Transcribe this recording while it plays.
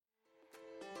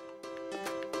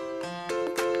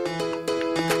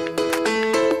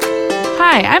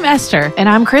Hi, I'm Esther. And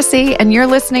I'm Chrissy, and you're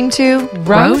listening to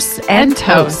Roast and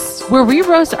Toast, where we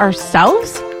roast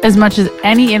ourselves as much as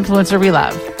any influencer we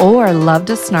love. Or love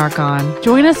to snark on.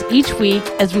 Join us each week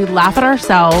as we laugh at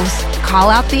ourselves,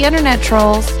 Call out the internet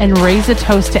trolls. and raise a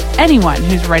toast to anyone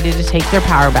who's ready to take their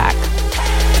power back.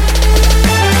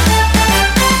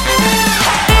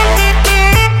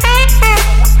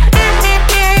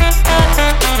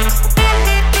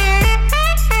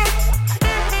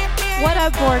 What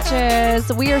up,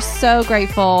 Borches? We are so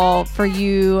grateful for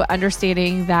you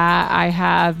understanding that I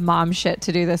have mom shit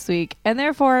to do this week, and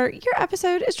therefore your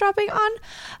episode is dropping on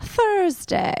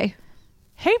Thursday.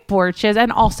 Hey, Borches.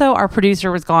 And also, our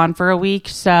producer was gone for a week,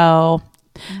 so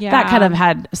that kind of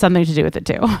had something to do with it,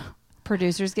 too.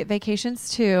 Producers get vacations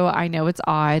too. I know it's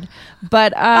odd,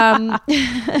 but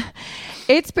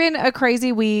it's been a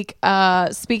crazy week.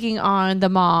 Speaking on the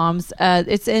moms,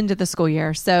 it's the end of the school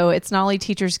year. So it's not only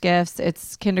teachers' gifts,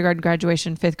 it's kindergarten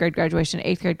graduation, 5th grade graduation,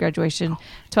 8th grade graduation,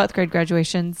 12th grade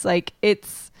graduations. Like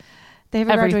they have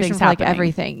a graduation for like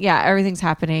everything. Yeah, everything's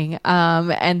happening.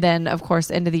 And then of course,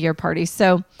 end of the year parties.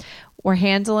 So we're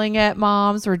handling it,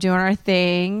 moms. We're doing our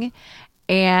thing.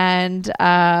 And,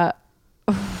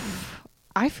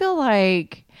 I feel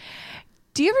like,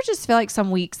 do you ever just feel like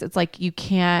some weeks it's like you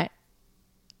can't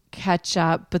catch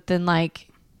up, but then like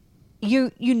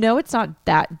you know it's not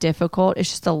that difficult. It's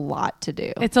just a lot to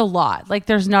do. It's a lot. Like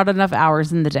there's not enough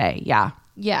hours in the day. Yeah.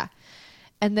 Yeah.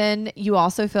 And then you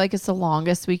also feel like it's the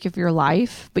longest week of your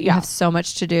life, but you have so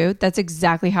much to do. That's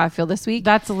exactly how I feel this week.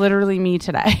 That's literally me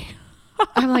today.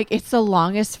 I'm like, it's the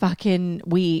longest fucking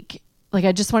week. Like,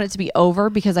 I just want it to be over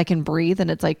because I can breathe and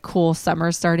it's like cool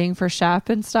summer starting for Shep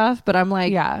and stuff. But I'm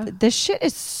like, this shit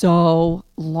is so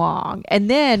long. And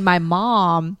then my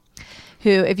mom, who,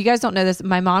 if you guys don't know this,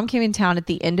 my mom came in town at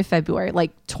the end of February,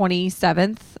 like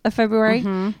 27th of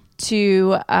February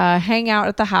to hang out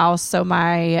at the house. So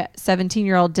my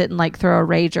 17-year-old didn't like throw a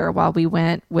rager while we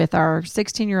went with our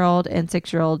 16-year-old and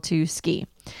 6-year-old to ski.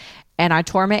 And I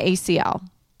tore my ACL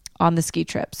on the ski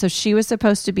trip. So she was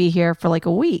supposed to be here for like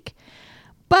a week.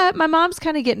 But my mom's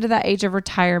kind of getting to that age of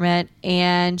retirement,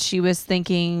 and she was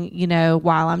thinking, you know,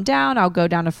 while I'm down, I'll go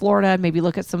down to Florida, maybe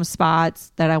look at some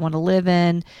spots that I want to live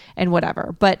in and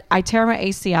whatever. But I tear my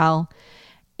ACL,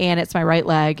 and it's my right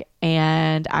leg,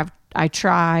 and I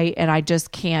try, and I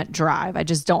just can't drive. I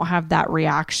just don't have that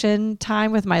reaction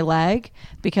time with my leg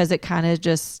because it kind of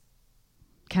just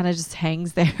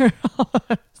hangs there.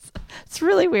 It's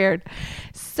really weird.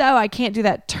 So I can't do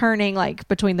that turning like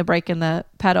between the brake and the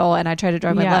pedal. And I try to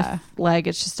drive my left leg.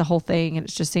 It's just a whole thing. And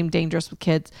it just seemed dangerous with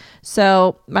kids.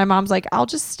 So my mom's like, I'll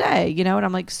just stay, you know? And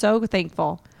I'm like, so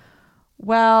thankful.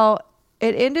 Well,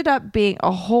 it ended up being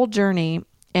a whole journey.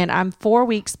 And I'm 4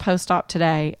 weeks post-op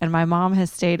today. And my mom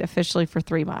has stayed officially for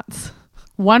 3 months.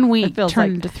 1 week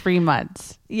turned to 3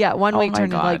 months. Yeah, 1 week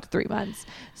turned into like 3 months.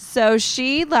 So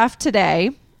she left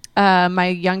today. My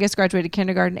youngest graduated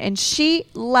kindergarten, and she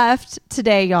left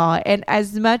today, y'all. And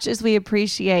as much as we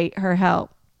appreciate her help,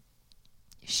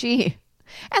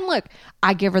 and look,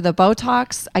 I give her the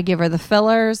Botox, I give her the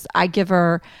fillers, I give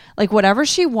her like whatever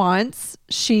she wants,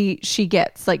 she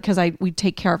gets, like, cause we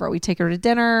take care of her. We take her to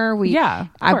dinner.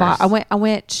 I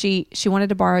went, she wanted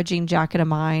to borrow a jean jacket of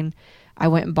mine. I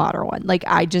went and bought her one. Like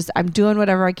I'm doing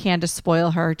whatever I can to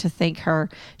spoil her, to thank her.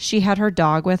 She had her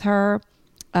dog with her,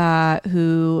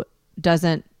 who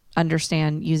doesn't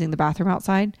understand using the bathroom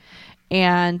outside.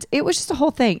 And it was just a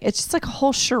whole thing. It's just like a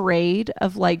whole charade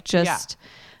of like just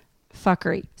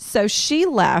fuckery. So she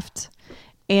left,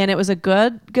 and it was a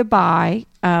good goodbye.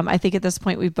 I think at this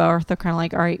point we both are kind of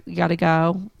like, all right, we got to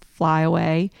go, fly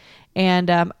away. And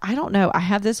I don't know. I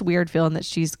have this weird feeling that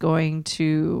she's going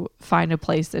to find a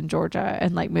place in Georgia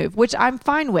and like move, which I'm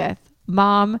fine with.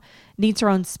 Mom needs her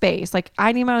own space. Like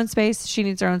I need my own space. She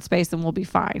needs her own space, and we'll be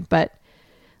fine. But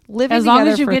living as long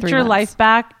as you get your life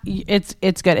back,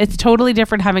 it's good. It's totally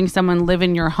different having someone live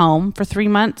in your home for 3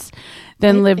 months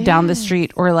than live down the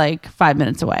street or like 5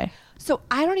 minutes away. So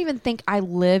I don't even think I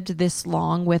lived this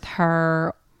long with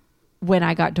her when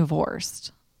I got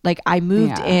divorced. Like I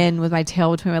moved in with my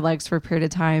tail between my legs for a period of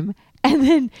time. And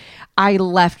then I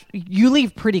left. You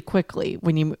leave pretty quickly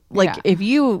when you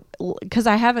because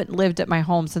I haven't lived at my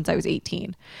home since I was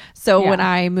 18. So when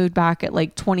I moved back at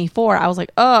like 24, I was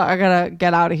like, oh, I gotta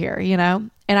get out of here, you know?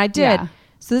 And I did. Yeah.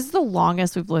 So this is the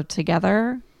longest we've lived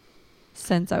together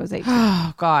since I was 18.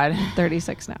 Oh God. I'm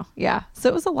 36 now. Yeah. So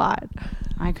it was a lot.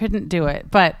 I couldn't do it,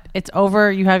 but it's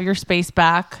over. You have your space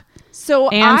back. So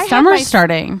summer's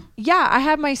starting. Yeah, I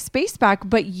had my space back,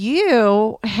 but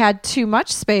you had too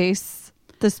much space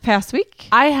this past week?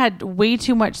 I had way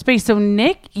too much space. So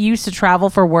Nick used to travel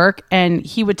for work and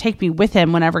he would take me with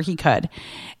him whenever he could.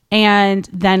 And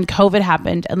then COVID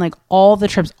happened and like all the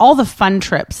trips, all the fun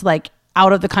trips, like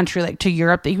out of the country, like to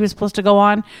Europe that he was supposed to go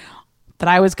on, that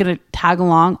I was going to tag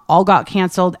along, all got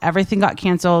canceled. Everything got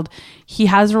canceled. He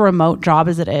has a remote job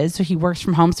as it is. So he works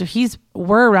from home. So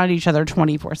we're around each other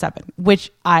 24/7,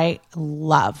 which I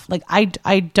love. Like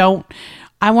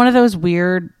I'm one of those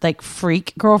weird, like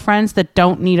freak girlfriends that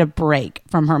don't need a break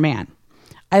from her man.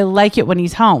 I like it when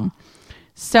he's home.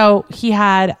 So he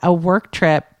had a work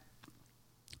trip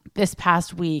this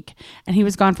past week and he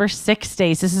was gone for 6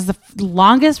 days. This is the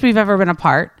longest we've ever been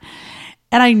apart.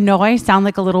 And I know I sound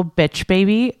like a little bitch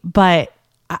baby, but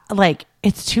like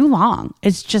it's too long.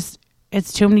 It's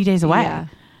too many days away. Yeah.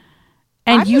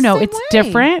 And it's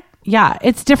different. Yeah.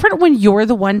 It's different when you're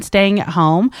the one staying at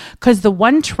home because the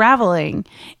one traveling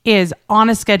is on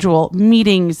a schedule,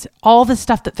 meetings, all the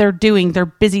stuff that they're doing. They're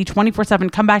busy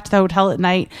 24/7, come back to the hotel at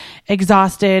night,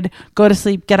 exhausted, go to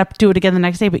sleep, get up, do it again the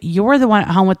next day. But you're the one at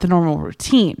home with the normal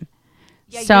routine.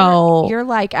 Yeah, so you're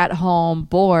like at home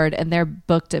bored and they're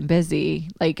booked and busy,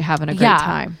 like having a great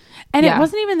time. And it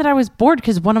wasn't even that I was bored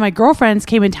because one of my girlfriends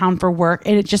came in town for work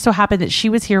and it just so happened that she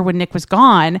was here when Nick was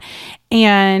gone.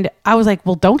 And I was like,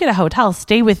 well, don't get a hotel,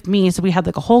 stay with me. So we had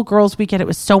like a whole girls weekend. It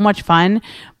was so much fun,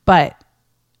 but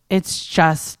it's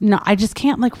just, no, I just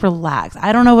can't like relax.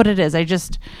 I don't know what it is.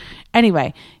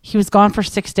 Anyway, he was gone for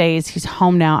 6 days. He's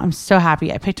home now. I'm so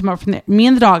happy. I picked him up me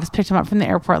and the dogs picked him up from the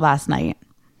airport last night.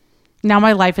 Now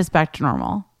my life is back to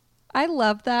normal. I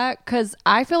love that because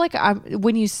I feel like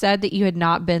when you said that you had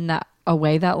not been that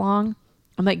away that long,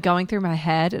 I'm like going through my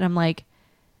head and I'm like,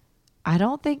 I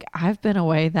don't think I've been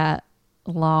away that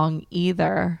long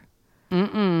either.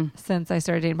 Since I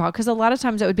started dating Paul. Because a lot of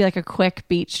times it would be like a quick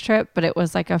beach trip, but it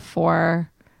was like a four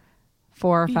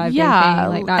or 5 day thing,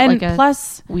 like not and like a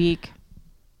plus week.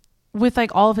 With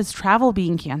like all of his travel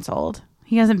being canceled,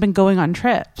 he hasn't been going on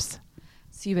trips.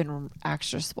 So you've been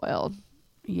extra spoiled.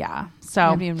 Yeah.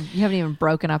 So you haven't even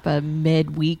broken up a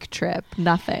midweek trip.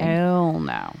 Nothing. Hell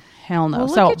no. Well,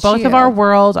 so both of our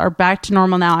worlds are back to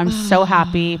normal now. I'm so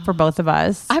happy for both of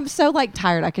us. I'm so like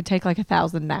tired. I could take like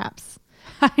 1,000 naps.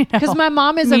 I know. Because my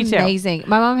mom is Me amazing. too.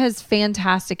 My mom has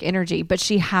fantastic energy, but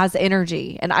she has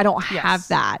energy and I don't have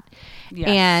that. Yes.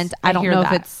 And I don't know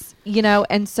if it's,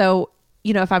 and so,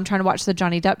 if I'm trying to watch the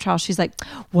Johnny Depp trial, she's like,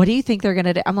 what do you think they're going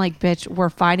to do? I'm like, bitch, we're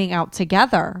finding out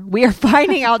together. We are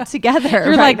finding out together. You're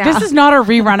right like, now. This is not a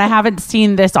rerun. I haven't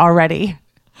seen this already.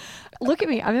 Look at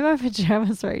me. I'm in my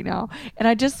pajamas right now. And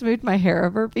I just moved my hair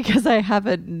over because I have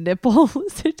a nipple.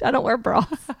 I don't wear bras.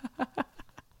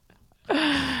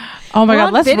 Oh my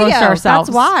God. Let's video. roast ourselves.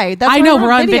 That's why. I know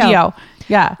we're on video.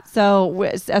 Yeah. So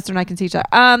Esther and I can see each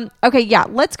other. Okay. Yeah.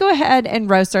 Let's go ahead and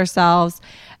roast ourselves.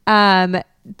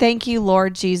 Thank you,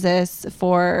 Lord Jesus,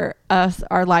 for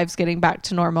our lives getting back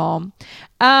to normal.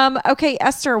 Okay,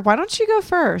 Esther, why don't you go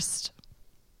first?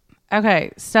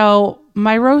 Okay, so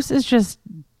my roast is just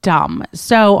dumb.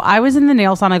 So I was in the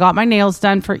nail salon. I got my nails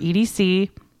done for EDC.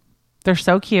 They're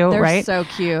so cute, right? They're so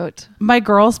cute. My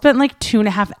girl spent like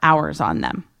 2.5 hours on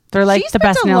them. They're like the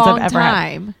best nails I've ever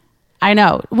had. I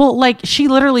know. Well, like she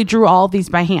literally drew all of these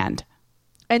by hand.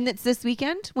 And it's this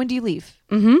weekend? When do you leave?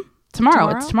 Mm-hmm.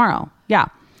 Tomorrow. It's tomorrow. Yeah.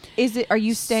 Are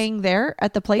you staying there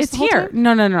at the place? It's here.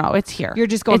 No. It's here. You're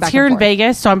just going back and forth. It's here in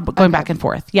Vegas, so I'm going back and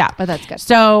forth. Yeah. Oh, that's good.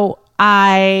 So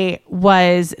I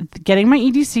was getting my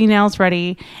EDC nails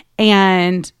ready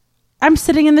and I'm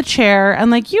sitting in the chair and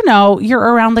like, you're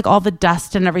around like all the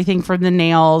dust and everything from the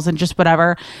nails and just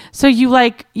whatever. So you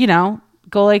like,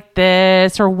 go like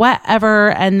this or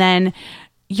whatever. And then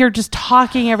you're just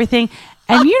talking everything.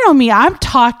 And you know me, I'm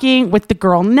talking with the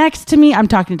girl next to me. I'm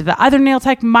talking to the other nail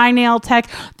tech, my nail tech,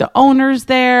 the owner's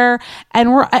there. And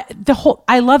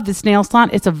I love this nail salon.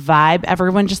 It's a vibe.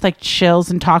 Everyone just like chills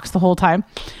and talks the whole time.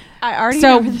 I already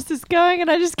know where this is going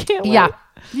and I just can't wait.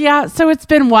 Yeah. So it's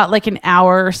been like an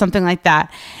hour or something like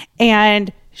that.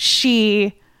 And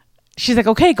she's like,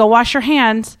 okay, go wash your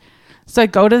hands. So I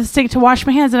go to the sink to wash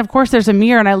my hands. And of course there's a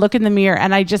mirror and I look in the mirror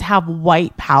and I just have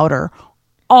white powder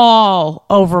all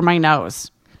over my nose.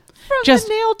 From the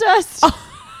nail dust.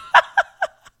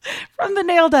 From the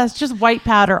nail dust. Just white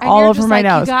powder all over my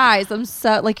nose. You guys, I'm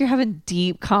so like you're having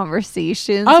deep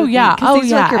conversations. Oh yeah.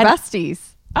 These are like your besties.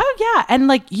 Oh yeah. And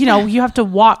like, you have to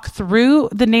walk through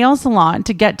the nail salon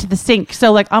to get to the sink.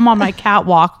 So like I'm on my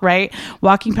catwalk, right?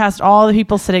 Walking past all the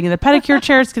people sitting in the pedicure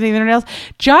chairs, getting their nails,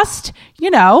 just,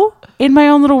 in my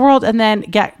own little world, and then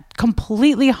get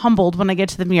completely humbled when I get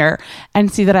to the mirror and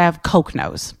see that I have Coke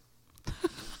nose.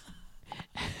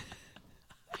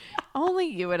 Oh Only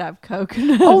you would have Coke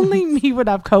nose. Only me would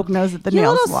have Coke nose at the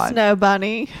nail little salon. Snow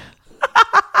bunny.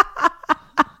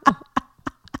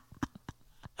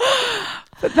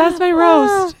 But that's my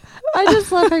roast. I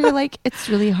just love how you're like, it's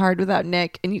really hard without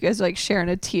Nick, and you guys are like sharing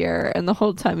a tear, and the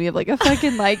whole time you have like a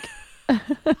fucking like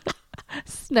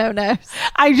snow nose.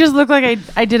 I just look like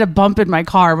I did a bump in my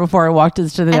car before I walked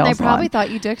into the nail And they salon. probably thought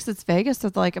you did because it's Vegas. So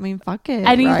it's like, I mean, fuck it.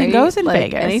 Anything right? goes in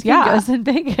like, Vegas. Anything Yeah. goes in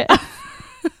Vegas.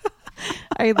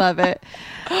 I love it.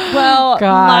 Well,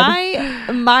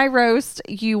 God. my roast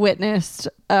you witnessed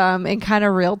in kind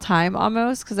of real time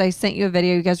almost, because I sent you a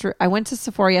video. You guys I went to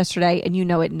Sephora yesterday, and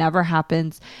it never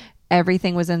happens.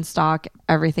 Everything was in stock,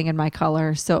 everything in my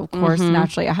color. So of course,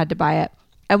 naturally, I had to buy it.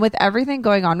 And with everything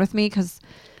going on with me, because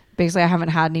basically I haven't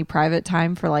had any private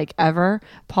time for like ever,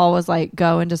 Paul was like,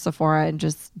 go into Sephora and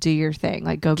just do your thing.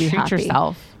 Like, go be Treat happy.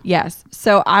 yourself. Yes.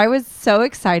 So I was so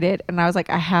excited, and I was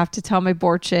like, I have to tell my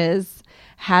Borches,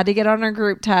 had to get on our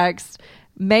group text,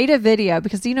 made a video,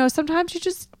 because, sometimes you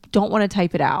just don't want to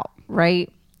type it out,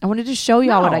 right? I wanted to show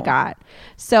y'all what I got.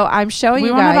 So I'm showing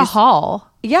you guys. We wanted a haul.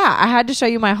 Yeah, I had to show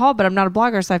you my haul, but I'm not a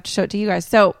blogger, so I have to show it to you guys.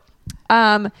 So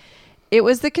it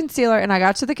was the concealer, and I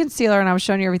got to the concealer, and I was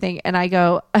showing you everything, and I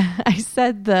go, I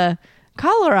said the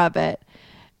color of it,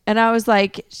 and I was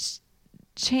like,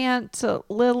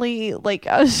 Chantilly, like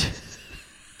I was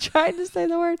trying to say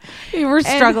the word. We were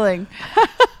struggling.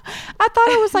 I thought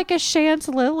it was like a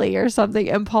chantilly or something,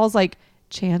 and Paul's like,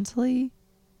 Chantilly?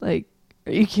 Like,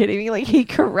 are you kidding me? Like, he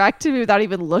corrected me without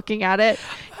even looking at it.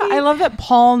 I love that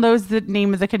Paul knows the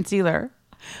name of the concealer.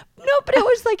 No, but it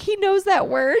was like he knows that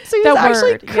word, so he was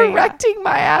actually correcting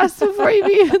my ass before he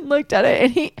even looked at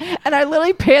it. And I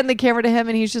literally panned the camera to him,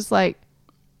 and he's just like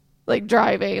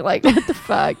driving, like, what the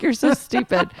fuck? You're so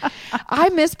stupid. I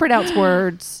mispronounce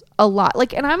words a lot.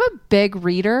 Like, and I'm a big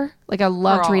reader. Like, I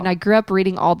love to read. And I grew up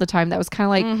reading all the time. That was kind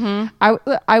of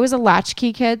like I was a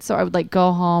latchkey kid, so I would like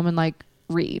go home and like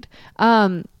read.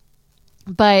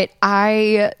 But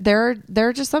there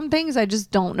are just some things I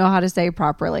just don't know how to say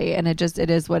properly, and it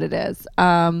is what it is.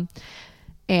 And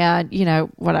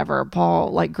whatever.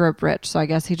 Paul like grew up rich, so I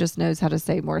guess he just knows how to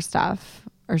say more stuff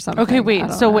or something. Okay, wait.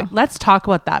 Let's talk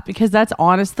about that, because that's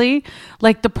honestly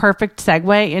like the perfect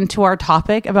segue into our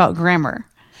topic about grammar.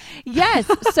 Yes.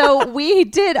 So we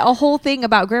did a whole thing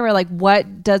about grammar. Like, what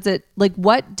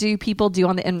do people do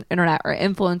on the internet, or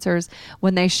influencers,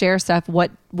 when they share stuff?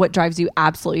 What drives you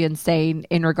absolutely insane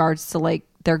in regards to like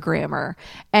their grammar?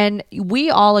 And we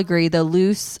all agree the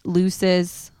looses,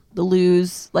 the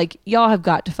lose, like, y'all have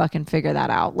got to fucking figure that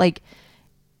out. Like,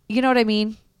 you know what I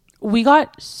mean? We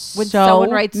got when someone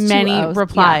writes many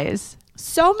replies. Yeah.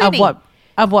 So many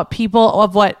of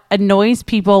what annoys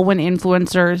people when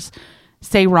influencers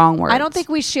say wrong words. I don't think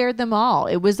we shared them all.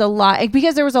 It was a lot,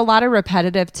 because there was a lot of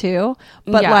repetitive too,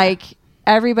 but like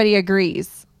everybody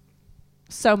agrees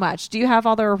so much. Do you have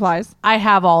all the replies? I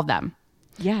have all of them.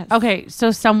 Yes. Okay. So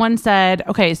someone said,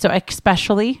 so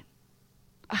especially.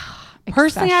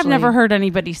 Personally, I've never heard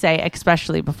anybody say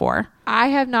especially before. I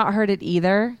have not heard it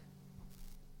either.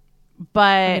 But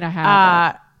I mean, I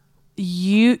have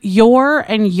your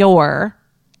and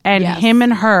yes. him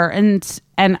and her and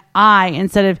I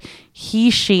instead of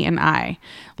he, she, and I.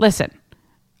 Listen,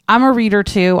 I'm a reader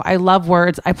too. I love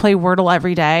words. I play Wordle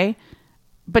every day.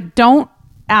 But don't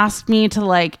ask me to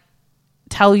like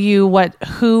tell you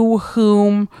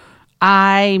whom,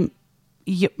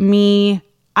 me.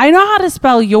 I know how to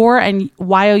spell your and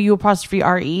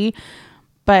YOU''RE,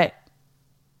 but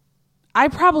I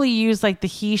probably use like the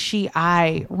he, she,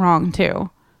 I wrong too.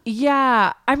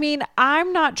 Yeah. I mean,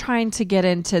 I'm not trying to get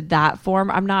into that form.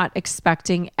 I'm not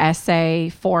expecting essay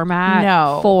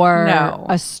format for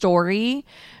a story,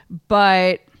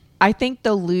 but I think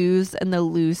the lose and the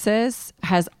looses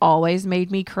has always made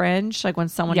me cringe. Like when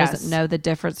someone doesn't know the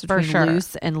difference between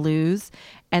loose and lose,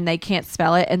 and they can't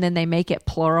spell it, and then they make it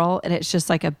plural, and it's just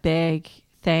like a big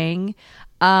thing.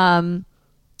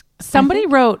 Somebody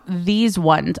wrote these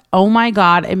ones. Oh my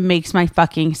God, it makes my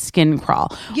fucking skin crawl.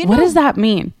 What does that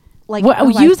mean? Like,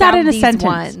 use that in a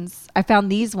sentence. I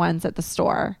found these ones at the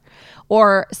store.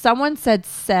 Or someone said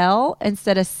sell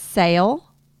instead of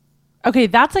sale. Okay,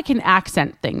 that's like an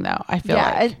accent thing though, I feel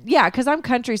like. Yeah, because I'm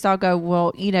country, so I'll go,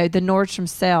 well, the Nordstrom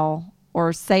sale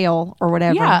or sale or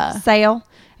whatever. Yeah. Sale.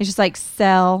 It's just like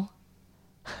sell.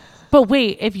 But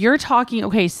wait, if you're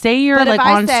talking, say you're like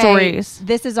on stories.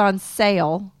 This is on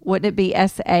sale. Wouldn't it be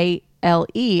SALE?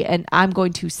 And I'm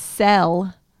going to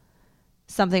sell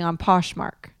something on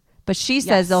Poshmark. But she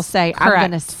says they'll say, correct. I'm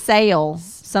going to sell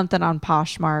something on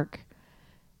Poshmark.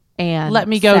 And let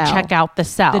me go check out the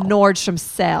sell. The Nordstrom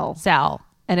sell. Sell.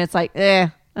 And it's like,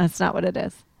 that's not what it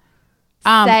is.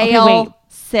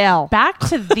 Sale. Back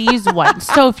to these ones.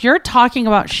 So if you're talking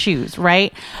about shoes,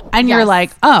 right? And you're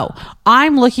like, oh,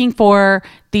 I'm looking for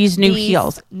these new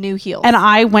heels. New heels. And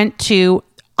I went to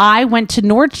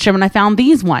Nordstrom and I found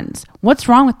these ones. What's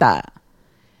wrong with that?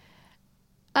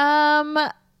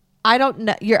 I don't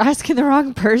know. You're asking the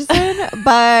wrong person,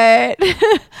 but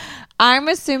I'm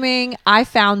assuming I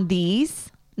found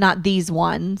these, not these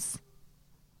ones.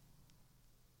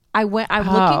 I'm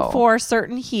looking for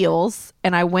certain heels,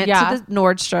 and I went to the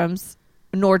Nordstrom,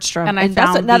 and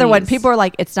that's another one. People are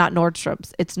like, it's not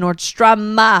Nordstrom's, it's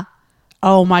Nordstrom.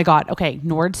 Oh my God. Okay.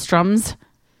 Nordstrom's.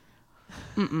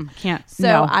 Can't. So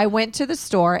no. I went to the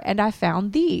store and I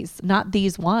found these, not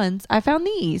these ones. I found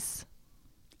these.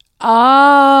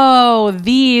 Oh,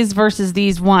 these versus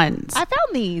these ones. I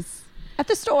found these at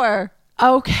the store.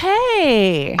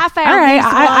 Okay. I found these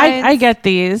ones. I get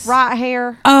these. Right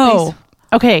here. Oh, these.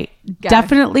 Okay.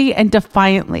 Definitely and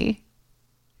defiantly.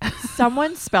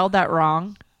 Someone spelled that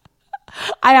wrong.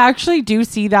 I actually do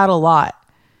see that a lot.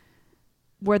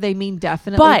 Where they mean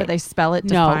definitely, but they spell it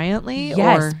defiantly?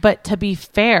 Yes, but to be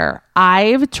fair,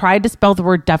 I've tried to spell the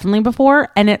word definitely before,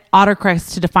 and it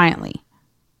autocorrects to defiantly.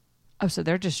 Oh, so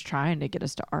they're just trying to get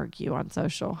us to argue on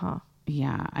social, huh?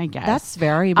 Yeah, I guess. That's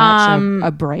very much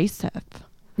abrasive.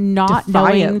 Not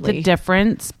knowing the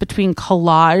difference between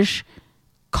collage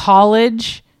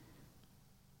and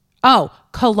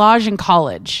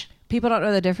college. People don't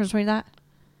know the difference between that?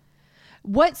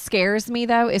 What scares me,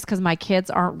 though, is because my kids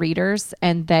aren't readers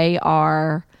and they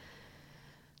are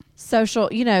social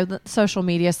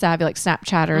media savvy, like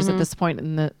Snapchatters at this point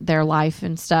in their life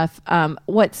and stuff.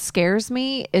 What scares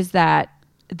me is that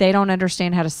they don't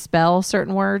understand how to spell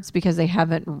certain words because they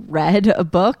haven't read a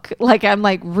book. Like, I'm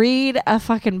like, read a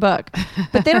fucking book.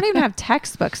 But they don't even have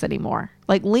textbooks anymore.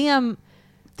 Like Liam,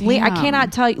 I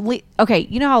cannot tell you. Okay,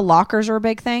 you know how lockers are a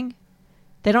big thing?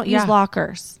 They don't use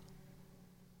lockers.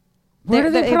 Where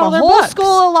do they put all their whole books?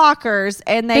 School of lockers,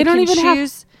 and they don't even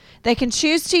choose. They can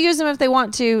choose to use them if they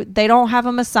want to. They don't have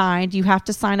them assigned. You have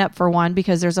to sign up for one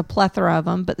because there's a plethora of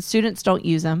them, but the students don't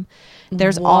use them.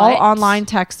 There's all online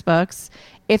textbooks.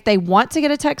 If they want to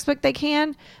get a textbook, they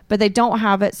can, but they don't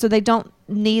have it, so they don't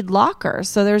need lockers.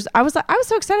 So I was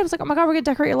so excited. I was like, oh my God, we're gonna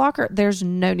decorate your locker. There's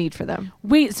no need for them.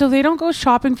 Wait, so they don't go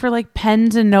shopping for like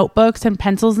pens and notebooks and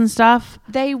pencils and stuff?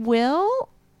 They will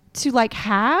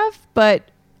but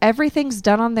everything's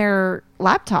done on their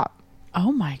laptop.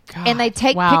 Oh my God. And they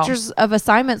take pictures of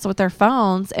assignments with their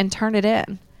phones and turn it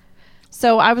in.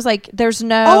 So I was like, there's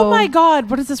no... Oh my God.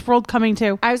 What is this world coming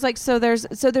to? I was like, so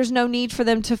there's no need for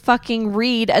them to fucking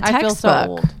read a textbook. I feel so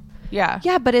old. Yeah.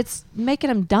 Yeah, but it's making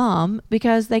them dumb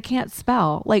because they can't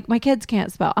spell. Like, my kids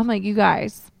can't spell. I'm like, you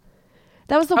guys,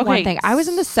 that was the one thing. I was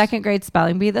in the 2nd grade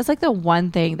spelling bee. That's like the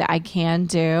one thing that I can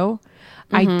do.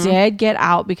 I did get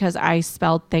out because I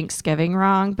spelled Thanksgiving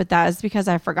wrong, but that is because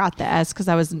I forgot the S because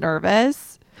I was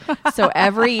nervous. So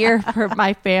every year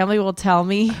my family will tell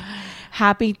me,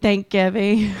 Happy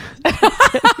Thanksgiving.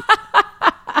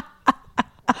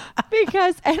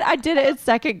 And I did it in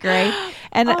 2nd grade,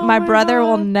 and my brother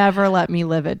will never let me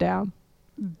live it down.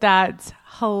 That's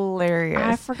hilarious.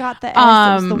 I forgot the S.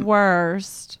 It was the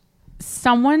worst.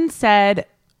 Someone said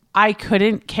I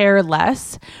couldn't care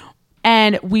less.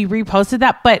 And we reposted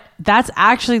that, but that's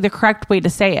actually the correct way to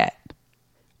say it.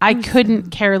 I couldn't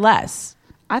care less.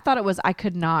 I thought it was I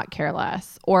could not care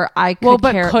less, or I could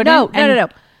care. No.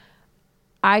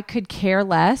 I could care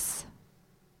less.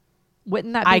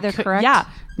 Wouldn't that be the correct? Yeah.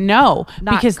 No,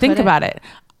 because think about it.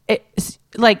 It's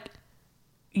like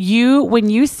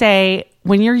when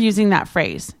you're using that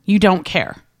phrase, you don't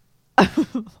care.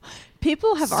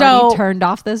 People have already turned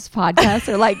off this podcast.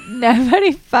 They're like,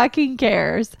 nobody fucking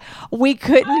cares. We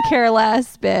couldn't care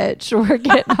less, bitch. We're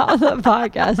getting off the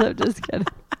podcast. I'm just kidding.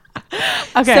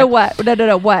 Okay. So what?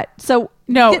 No. What? So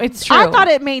no, it's true. I thought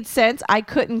it made sense. I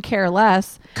couldn't care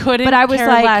less. But I was care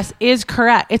like, less is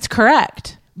correct. It's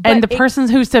correct. And the person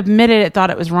who submitted it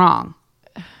thought it was wrong.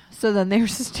 So then they were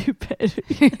stupid.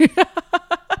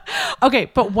 Okay,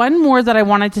 but one more that I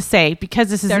wanted to say, because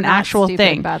this is an actual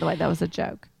thing. By the way, that was a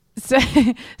joke. So,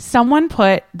 someone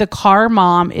put the car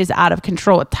mom is out of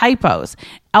control with typos.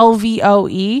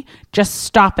 LVOE, just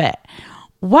stop it.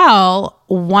 Well,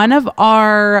 one of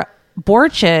our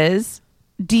Borches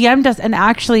DM'd us and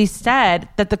actually said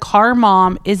that the car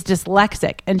mom is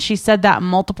dyslexic, and she said that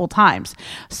multiple times.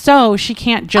 So she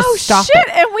can't just stop it.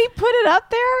 And we put it up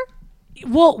there?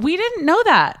 Well, we didn't know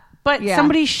that, but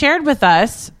somebody shared with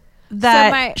us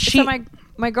that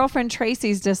my girlfriend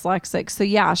Tracy's dyslexic, so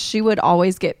yeah, she would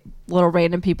always get little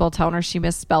random people telling her she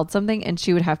misspelled something, and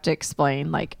she would have to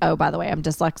explain like, oh, by the way, I'm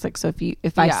dyslexic. So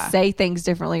if I say things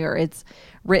differently or it's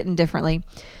written differently.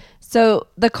 So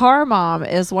the Car Mom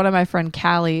is one of my friend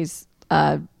Callie's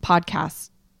podcast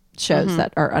shows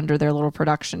that are under their little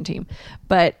production team.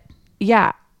 But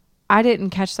yeah, I didn't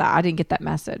catch that. I didn't get that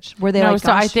message. Were they like,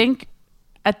 so I think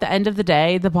at the end of the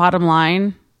day, the bottom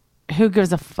line, who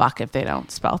gives a fuck if they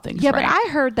don't spell things right? But I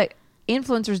heard that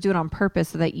influencers do it on purpose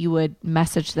so that you would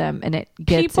message them and it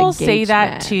gets people engagement. Say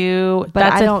that too, but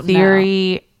that's I don't a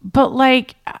theory know. But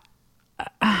like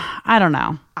I don't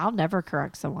know. I'll never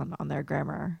correct someone on their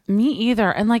grammar. Me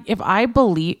either. And like if I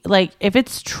believe, like if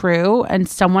it's true and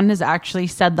someone has actually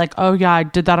said like, oh yeah, I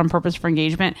did that on purpose for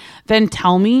engagement, then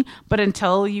tell me. But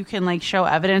until you can like show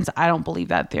evidence, I don't believe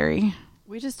that theory.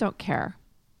 We just don't care.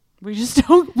 We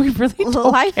really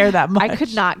don't care that much. I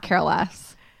could not care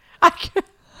less.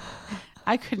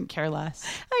 I couldn't care less.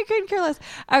 I couldn't care less.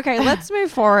 Okay, let's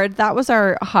move forward. That was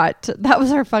our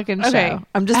fucking show. Okay.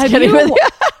 I'm just kidding with you.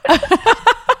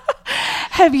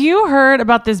 Have you heard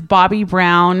about this Bobby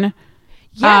Brown,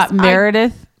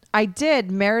 Meredith? I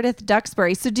did. Meredith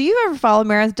Duxbury. So do you ever follow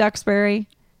Meredith Duxbury?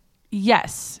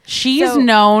 Yes. She's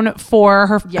known for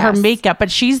her makeup, but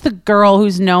she's the girl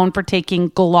who's known for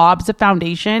taking globs of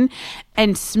foundation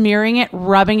and smearing it,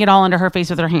 rubbing it all into her face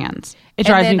with her hands. It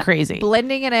drives me crazy.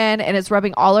 Blending it in, and it's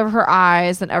rubbing all over her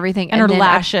eyes and everything. And her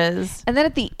lashes. And then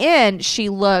at the end, she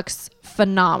looks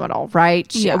phenomenal,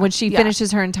 right? When she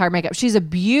finishes her entire makeup. She's a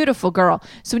beautiful girl.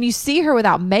 So when you see her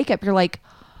without makeup, you're like,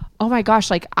 oh my gosh,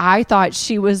 like I thought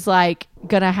she was like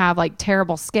gonna have like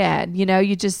terrible skin. You know,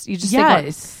 you just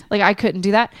yes. think like I couldn't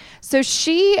do that. So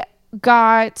she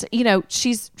got,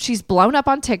 she's blown up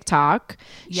on TikTok.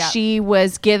 Yep. She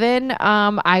was given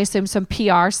I assume some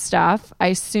PR stuff. I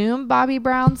assume Bobby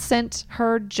Brown sent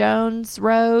her Jones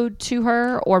Road to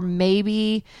her, or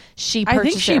maybe she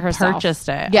purchased it herself. Purchased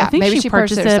it. Yeah, I think maybe she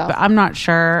purchased it, but I'm not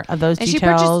sure of those details.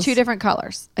 And she purchased 2 different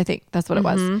colors. I think that's what it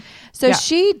was. So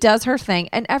she does her thing,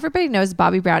 and everybody knows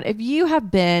Bobby Brown. If you have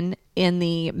been in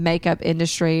the makeup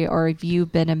industry, or if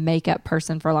you've been a makeup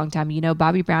person for a long time, you know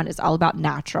Bobby Brown is all about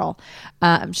natural.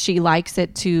 She likes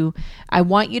it to, I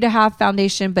want you to have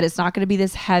foundation, but it's not going to be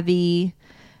this heavy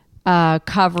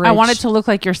coverage. I want it to look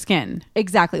like your skin.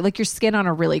 Exactly, like your skin on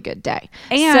a really good day.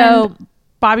 And so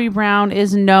Bobby Brown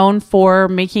is known for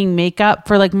making makeup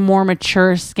for like more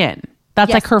mature skin.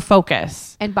 That's like her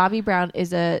focus. And Bobby Brown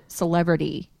is a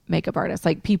celebrity makeup artist.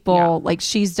 Like people, like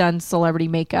she's done celebrity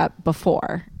makeup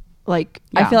before. Like,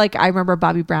 I feel like I remember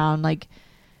Bobby Brown, like,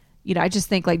 I just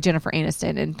think like Jennifer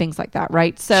Aniston and things like that,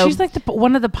 right? So she's like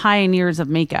one of the pioneers of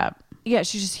makeup. Yeah,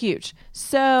 she's just huge.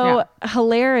 So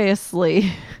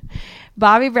hilariously,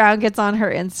 Bobby Brown gets on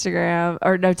her Instagram,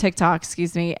 or no, TikTok,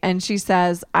 excuse me, and she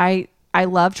says, I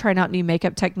love trying out new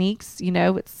makeup techniques.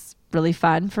 It's really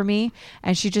fun for me.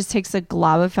 And she just takes a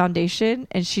glob of foundation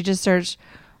and she just starts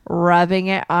rubbing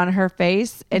it on her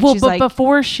face. And she's like,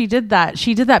 before she did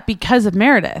that because of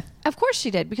Meredith. Of course she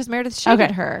did, because Meredith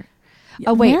shaded her.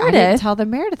 Oh wait, Meredith? I didn't tell the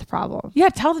Meredith problem. Yeah,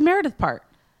 tell the Meredith part.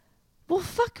 Well,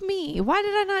 fuck me. Why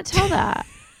did I not tell that?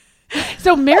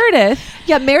 So Meredith,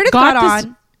 Meredith got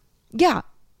on. Yeah,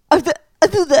 it's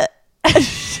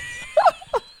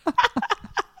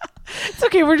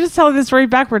okay. We're just telling this story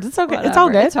backwards. It's okay. Whatever. It's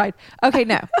all good. It's fine. Okay,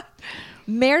 no.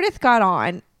 Meredith got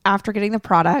on after getting the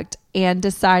product and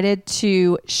decided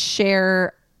to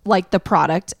share like the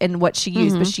product and what she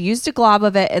used, but she used a glob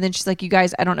of it. And then she's like, you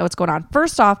guys, I don't know what's going on.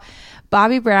 First off,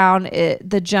 Bobby Brown,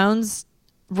 the Jones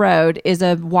Road is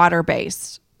a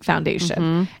water-based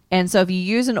foundation. And so if you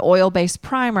use an oil-based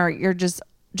primer, you're just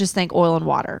think oil and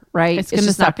water, right? It's going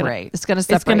to separate. It's going to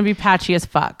separate. It's going to be patchy as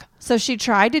fuck. So she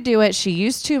tried to do it. She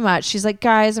used too much. She's like,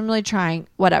 guys, I'm really trying,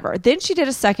 whatever. Then she did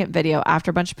a second video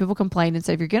after a bunch of people complained and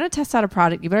said, if you're going to test out a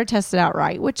product, you better test it out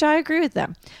right, which I agree with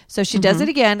them. So she does it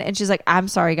again. And she's like, I'm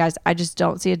sorry, guys. I just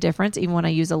don't see a difference even when I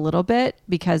use a little bit,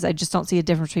 because I just don't see a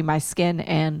difference between my skin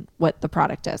and what the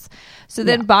product is. So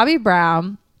then Bobby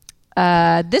Brown,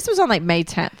 this was on like May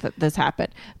 10th that this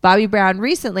happened. Bobby Brown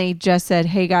recently just said,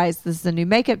 hey guys, this is a new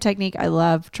makeup technique. I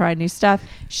love trying new stuff.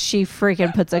 She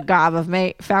freaking puts a gob of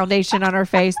foundation on her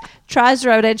face, tries to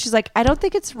rub it in. She's like, I don't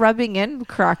think it's rubbing in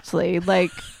correctly.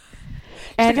 Like,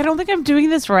 and I don't think I'm doing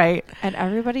this right. And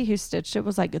everybody who stitched it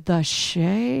was like, the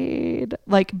shade.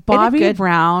 Like Bobby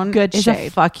Brown is shade. A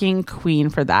fucking queen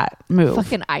for that move.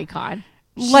 Fucking icon.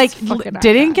 Like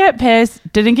didn't get pissed,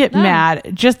 didn't get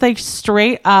mad, just like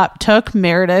straight up took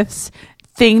Meredith's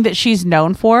thing that she's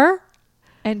known for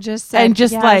and just said,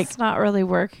 like, it's not really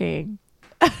working.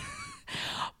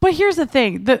 But here's the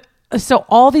thing, so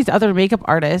all these other makeup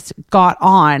artists got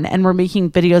on and were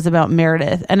making videos about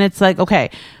Meredith. And it's like, okay,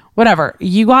 whatever.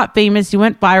 You got famous. You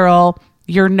went viral.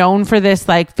 You're known for this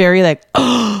like very like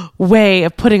way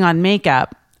of putting on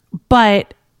makeup.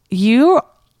 But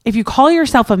if you call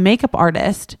yourself a makeup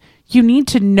artist, you need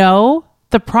to know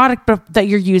the product that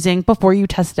you're using before you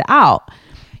test it out.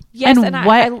 Yes,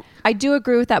 and I do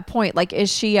agree with that point. Like,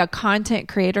 is she a content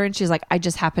creator and she's like, I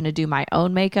just happen to do my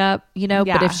own makeup, you know?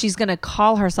 Yeah. But if she's going to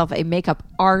call herself a makeup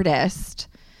artist,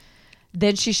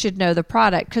 then she should know the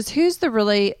product. Because who's the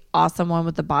really awesome one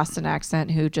with the Boston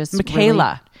accent who just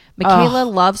Michaela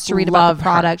loves to read about the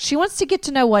product. She wants to get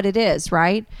to know what it is,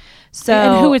 right? So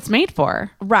and who it's made for.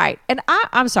 Right. And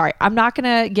I'm sorry. I'm not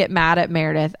going to get mad at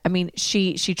Meredith. I mean,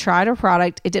 she tried her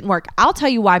product. It didn't work. I'll tell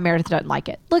you why Meredith doesn't like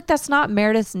it. Look, that's not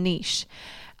Meredith's niche.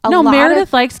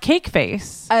 Meredith likes cake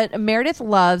face. Meredith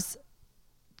loves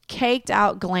caked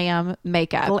out glam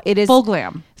makeup. It is full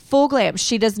glam. Full glam.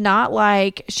 She does not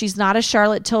like. She's not a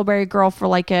Charlotte Tilbury girl for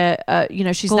like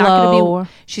she's glow.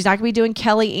 She's not gonna be doing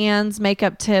Kelly Ann's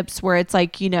makeup tips where it's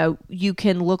like, you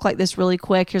can look like this really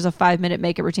quick. Here's a 5-minute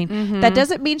makeup routine. Mm-hmm. That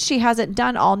doesn't mean she hasn't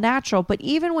done all natural, but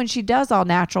even when she does all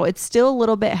natural, it's still a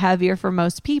little bit heavier for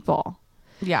most people.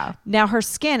 Yeah. Now her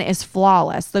skin is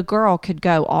flawless. The girl could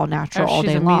go all natural all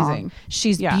day long.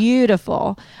 She's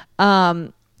beautiful.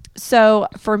 So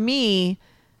for me,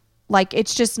 like,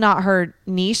 it's just not her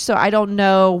niche. So I don't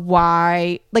know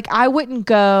why. Like, I wouldn't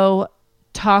go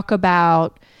talk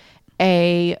about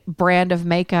a brand of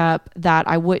makeup that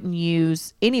I wouldn't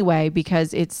use anyway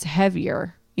because it's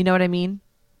heavier. You know what I mean?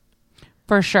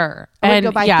 For sure. I would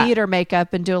go buy theater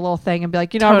makeup and do a little thing and be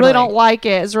like, I really don't like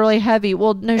it. It's really heavy.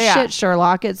 Well, no shit,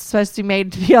 Sherlock. It's supposed to be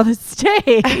made to be on the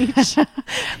stage.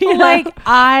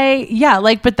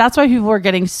 But that's why people were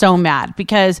getting so mad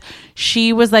because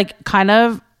she was like kind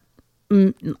of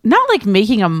not like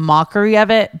making a mockery of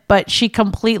it, but she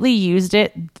completely used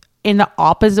it in the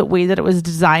opposite way that it was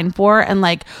designed for and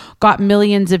like got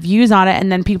millions of views on it.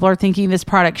 And then people are thinking this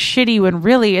product's shitty when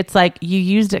really it's like you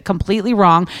used it completely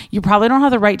wrong. You probably don't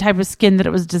have the right type of skin that it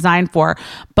was designed for.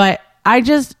 But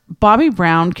Bobbi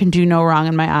Brown can do no wrong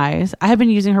in my eyes. I have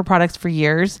been using her products for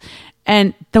years.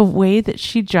 And the way that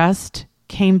she just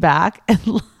came back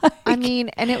and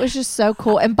and it was just so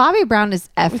cool. And Bobbi Brown is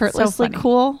effortlessly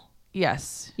cool.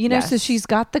 Yes. So she's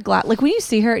got the glass. Like when you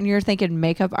see her and you're thinking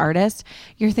makeup artist,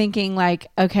 you're thinking like,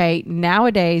 okay,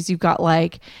 nowadays you've got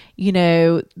like,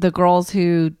 the girls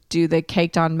who do the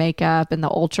caked on makeup and the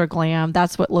ultra glam.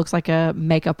 That's what looks like a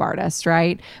makeup artist,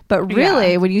 right? But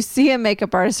really, when you see a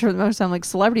makeup artist for the most time, like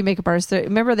celebrity makeup artists,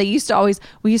 remember we used to always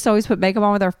put makeup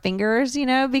on with our fingers,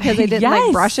 because they didn't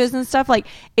like brushes and stuff. Like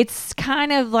it's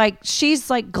kind of like she's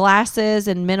like glasses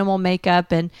and minimal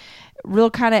makeup and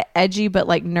real kind of edgy, but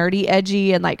like nerdy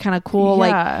edgy and like kind of cool.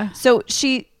 Like, so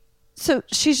she's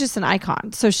just an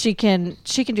icon. So she can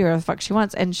do whatever the fuck she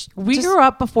wants. And we grew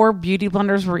up before beauty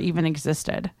blenders were even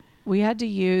existed. We had to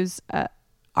use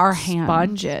our hands,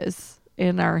 sponges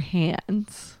in our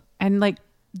hands and like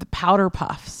the powder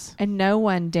puffs. And no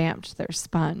one damped their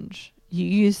sponge. You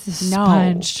use the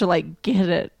sponge to like get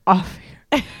it off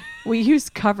here. We use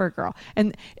CoverGirl.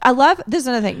 And I love, this is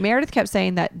another thing. Meredith kept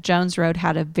saying that Jones Road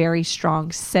had a very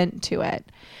strong scent to it.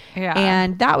 Yeah.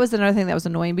 And that was another thing that was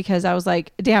annoying because I was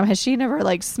like, damn, has she never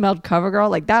like smelled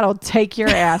CoverGirl? Like that'll take your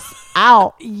ass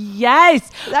out. Yes.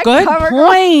 Good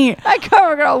point. That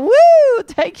CoverGirl, woo,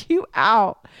 take you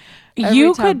out.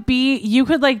 You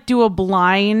could like do a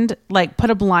blind, like put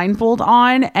a blindfold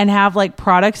on and have like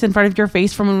products in front of your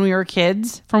face from when we were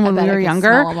kids, from when we were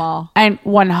younger, and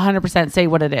 100% say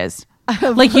what it is.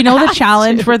 Like, the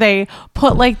challenge where they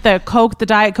put like the Coke, the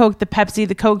Diet Coke, the Pepsi,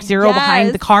 the Coke Zero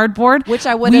behind the cardboard. Which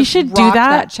I would. We should do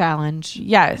that challenge.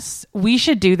 Yes, we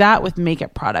should do that with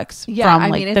makeup products from the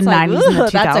 90s and the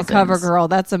 2000s. That's a CoverGirl.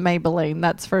 That's a Maybelline.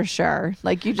 That's for sure.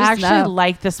 Like you just actually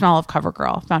like the smell of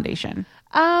CoverGirl foundation.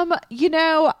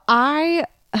 I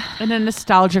in a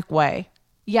nostalgic way.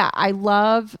 Yeah, I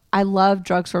love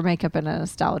drugstore makeup in a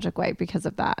nostalgic way because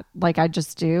of that. Like I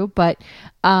just do. But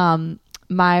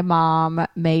my mom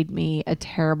made me a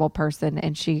terrible person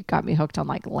and she got me hooked on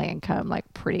like Lancome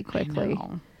like pretty quickly.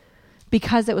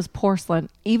 Because it was porcelain.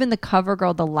 Even the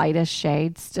CoverGirl, the lightest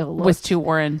shade still was too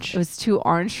orange. It was too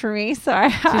orange for me. So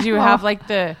did you have like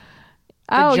the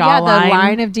the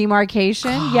line of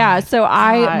demarcation. God, yeah. So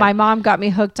my mom got me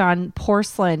hooked on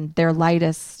porcelain, their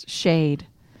lightest shade.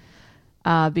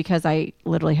 because I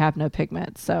literally have no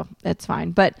pigment, so it's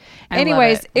fine. But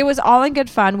anyways, it was all in good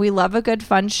fun. We love a good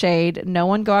fun shade. No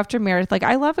one go after Meredith. Like,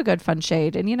 I love a good fun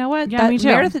shade, and you know what? Yeah, me too.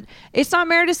 Meredith, it's not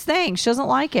Meredith's thing. She doesn't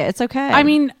like it. It's okay. I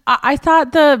mean, I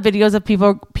thought the videos of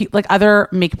people like other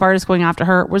makeup artists going after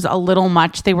her was a little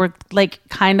much. They were like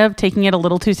kind of taking it a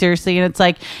little too seriously, and it's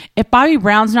like, if Bobbi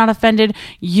Brown's not offended,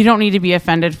 you don't need to be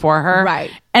offended for her,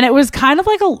 right? And it was kind of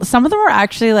like some of them were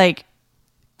actually like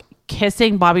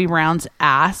kissing Bobbi Brown's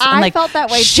ass. And I like, felt that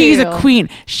way she's too. a queen.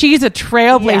 She's a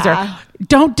trailblazer. Yeah.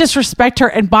 Don't disrespect her.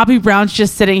 And Bobbi Brown's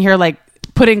just sitting here like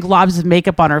putting globs of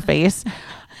makeup on her face.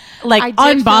 Like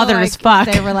unbothered as fuck.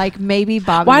 They were like, maybe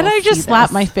Bobbi. Why did I just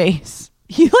slap my face?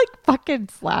 You like fucking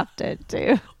slapped it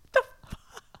too.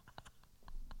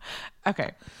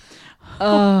 Okay.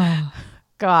 Oh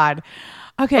God.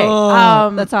 Okay.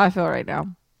 That's how I feel right now.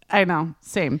 I know.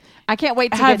 Same. I can't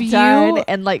wait to get done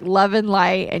and like love and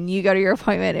light, and you go to your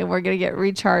appointment and we're going to get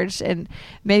recharged, and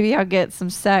maybe I'll get some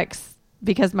sex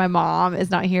because my mom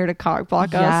is not here to cock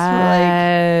block us.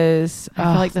 Yes. I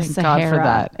feel like the thank Sahara. God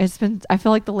for that. I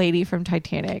feel like the lady from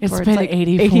Titanic. It's been like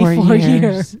 84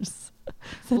 years.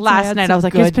 Last night I was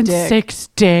like, it's been 6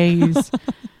 days.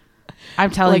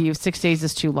 I'm telling you, 6 days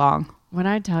is too long. When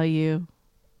I tell you,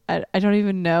 I don't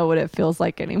even know what it feels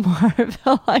like anymore. I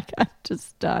feel like I'm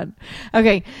just done.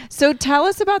 Okay, so tell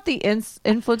us about the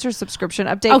influencer subscription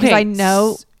update, because I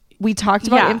know we talked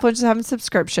about influencers having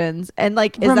subscriptions, and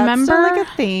like, is that still like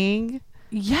a thing?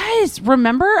 Yes.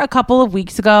 Remember a couple of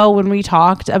weeks ago when we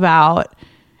talked about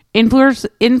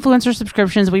influencer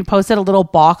subscriptions? We posted a little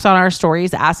box on our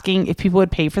stories asking if people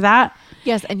would pay for that.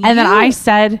 Yes, and then I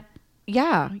said,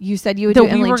 you said you would do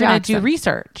Emily we were going Jackson. to do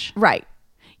research, right?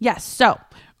 Yes. So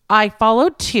I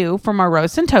followed 2 from our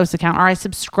Roast and Toast account, or I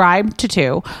subscribed to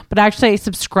 2, but actually I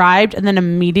subscribed and then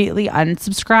immediately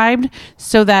unsubscribed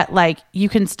so that like you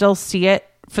can still see it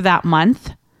for that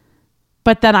month,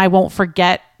 but then I won't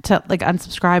forget to like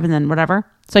unsubscribe and then whatever.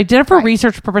 So I did it for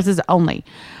research purposes only.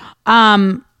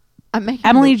 I'm making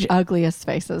the ugliest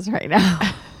faces right now.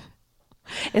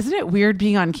 Isn't it weird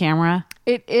being on camera?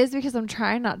 It is, because I'm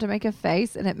trying not to make a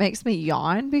face and it makes me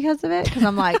yawn because of it, because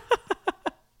I'm like...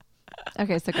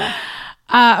 Okay, so go.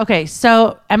 Okay,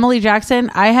 so Emily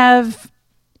Jackson, I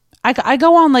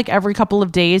go on like every couple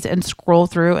of days and scroll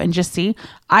through and just see.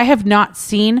 I have not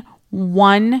seen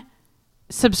one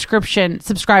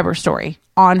subscriber story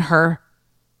on her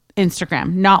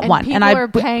Instagram. Not one. And people are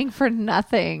paying for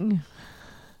nothing.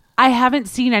 I haven't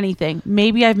seen anything.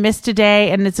 Maybe I've missed a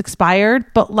day and it's expired,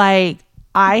 but like,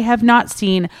 I have not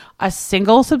seen a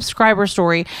single subscriber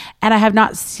story, and I have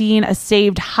not seen a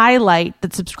saved highlight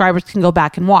that subscribers can go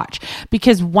back and watch.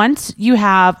 Because once you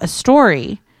have a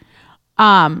story,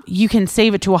 you can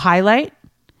save it to a highlight,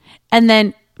 and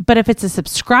then, but if it's a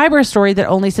subscriber story that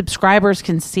only subscribers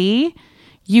can see,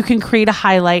 you can create a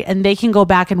highlight and they can go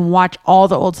back and watch all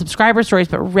the old subscriber stories,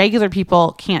 but regular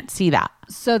people can't see that.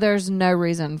 So there's no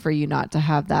reason for you not to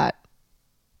have that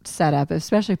set up,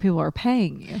 especially if people are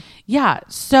paying you. Yeah.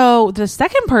 So the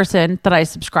second person that I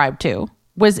subscribed to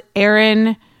was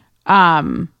Erin.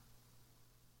 Oh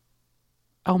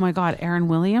my God, Erin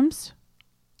Williams.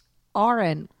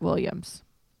 Aaron Williams,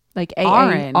 like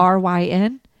Aryn.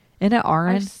 Isn't it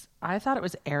Aaron? I thought it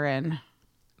was Erin.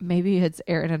 Maybe it's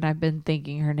Erin, and I've been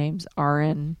thinking her name's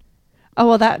Aaron. Oh,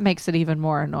 well, that makes it even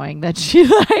more annoying that she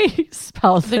like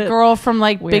spells the girl from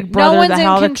like weird. Big Brother. No one's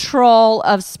in control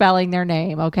of spelling their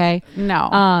name. Okay.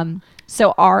 No.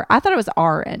 So I thought it was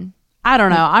Aaron. I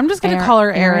don't know. I'm just gonna call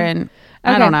her Erin. Okay.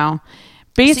 I don't know.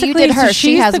 Basically, so you did her. So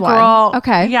she has the one. Girl.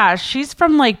 Okay. Yeah, she's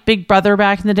from like Big Brother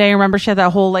back in the day. Remember, she had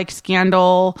that whole like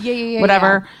scandal. Yeah.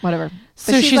 Whatever. Yeah. Whatever.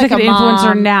 So she's like an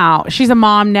influencer now. She's a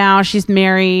mom now. She's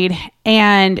married,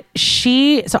 and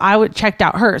so I checked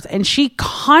out hers, and she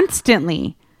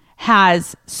constantly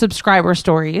has subscriber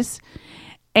stories,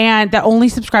 and that only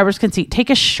subscribers can see.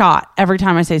 Take a shot every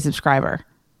time I say subscriber.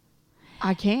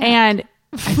 I can't. And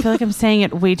I feel like I'm saying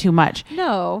it way too much.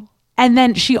 No. And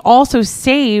then she also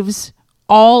saves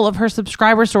all of her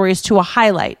subscriber stories to a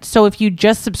highlight. So if you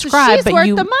just subscribe, she's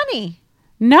worth the money.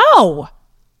 No.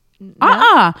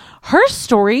 Her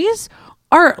stories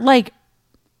are like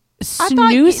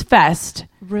snooze fest.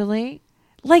 Really?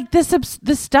 Like the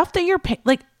stuff that you're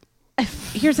like.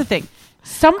 Here's the thing.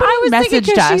 Somebody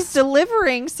messaged us. She's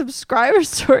delivering subscriber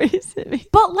stories to me.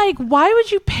 But like, why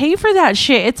would you pay for that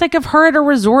shit? It's like if her at a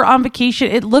resort on vacation,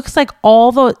 it looks like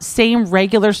all the same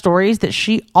regular stories that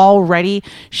she already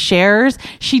shares.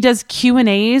 She does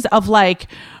Q&As of like,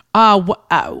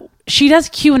 she does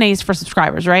Q&As for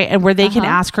subscribers, right? And where they can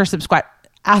ask her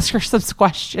ask her some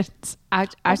questions.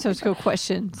 Ask those cool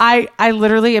questions. I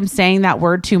literally am saying that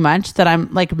word too much that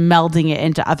I'm like melding it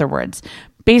into other words.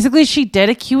 Basically, she did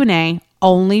a Q&A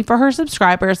only for her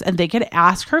subscribers, and they could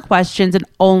ask her questions and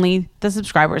only the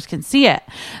subscribers can see it.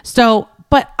 So,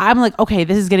 but I'm like, okay,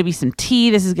 this is going to be some tea.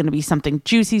 This is going to be something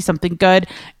juicy, something good.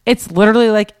 It's literally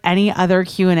like any other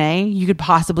Q&A you could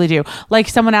possibly do. Like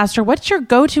someone asked her, what's your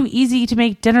go-to easy to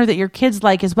make dinner that your kids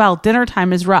like as well? Dinner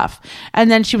time is rough. And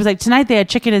then she was like, tonight they had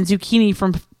chicken and zucchini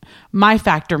from My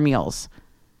Factor meals.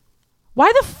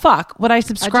 Why the fuck would I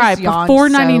subscribe for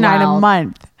 $4.99 a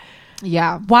month?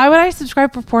 Yeah. Why would I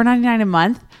subscribe for $4.99 a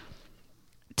month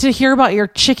to hear about your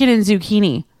chicken and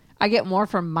zucchini? I get more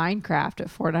from Minecraft at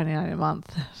 $4.99 a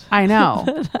month. I know.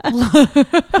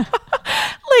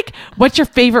 Like, what's your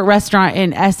favorite restaurant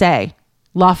in SA?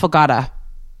 La Fogata.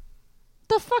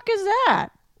 The fuck is that?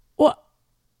 Well,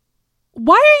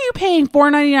 why are you paying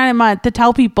 $4.99 a month to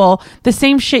tell people the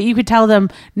same shit you could tell them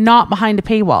not behind a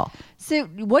paywall? So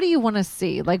what do you want to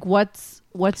see? Like, what's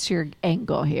your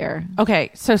angle here?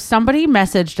 Okay, so somebody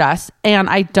messaged us, and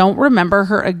I don't remember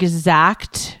her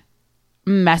exact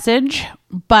message,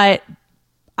 but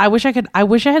I wish I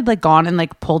had like gone and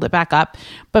like pulled it back up.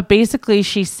 But basically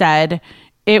she said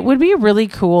it would be really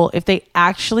cool if they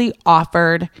actually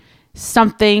offered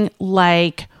something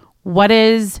like what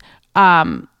is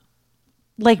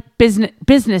like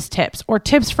business tips or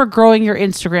tips for growing your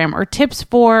Instagram or tips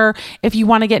for if you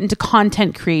want to get into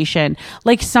content creation,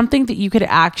 like something that you could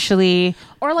actually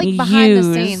or like behind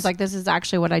the scenes, like this is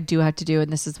actually what I do have to do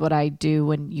and this is what I do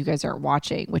when you guys aren't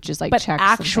watching, which is like but checks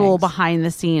actual behind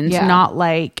the scenes, not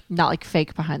like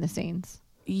fake behind the scenes.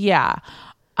 Yeah.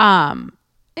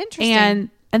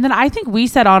 Interesting. And then I think we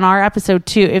said on our episode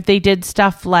too, if they did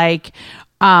stuff like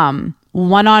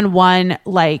one-on-one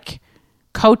like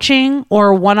coaching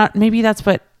or maybe that's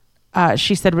what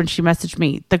she said when she messaged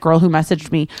me, the girl who messaged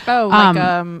me. Oh,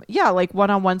 like like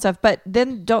one-on-one stuff, but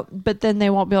then they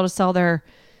won't be able to sell their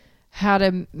how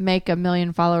to make 1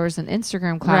 million followers in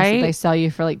Instagram class that they sell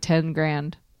you for like 10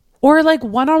 grand. Or like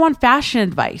one-on-one fashion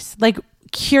advice, like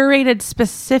curated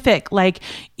specific, like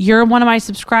you're one of my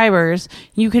subscribers,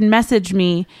 you can message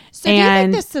me. So do you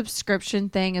think this subscription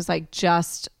thing is like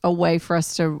just a way for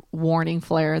us to warning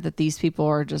flare that these people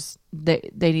are just they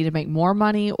need to make more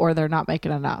money or they're not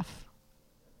making enough?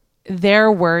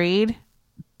 They're worried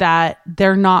that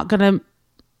they're not gonna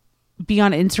be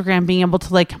on Instagram being able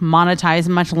to like monetize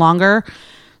much longer,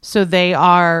 so they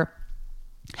are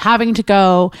having to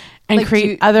go and like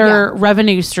create other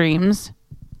revenue streams,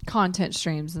 content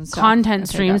streams and stuff.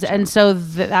 Gotcha. And so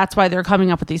that's why they're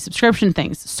coming up with these subscription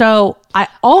things. So I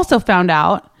also found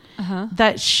out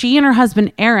that she and her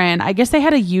husband Aaron, I guess they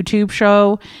had a YouTube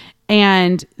show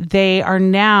and they are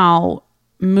now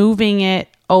moving it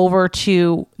over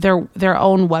to their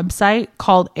own website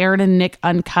called Aaron and Nick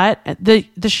Uncut.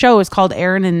 The show is called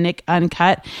Aaron and Nick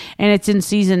Uncut and it's in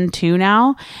season 2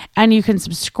 now, and you can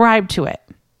subscribe to it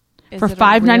for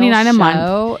 $5.99 a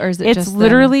month. Or is it it's just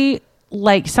literally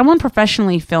like someone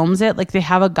professionally films it. Like they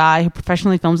have a guy who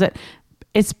professionally films it.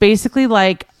 It's basically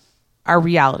like a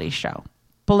reality show,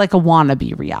 but like a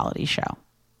wannabe reality show.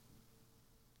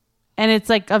 And it's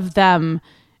like of them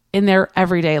in their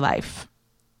everyday life.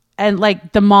 And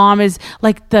like the mom is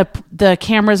like the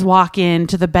cameras walk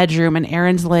into the bedroom and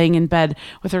Erin's laying in bed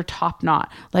with her top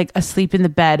knot, like asleep in the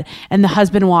bed. And the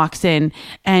husband walks in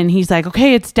and he's like,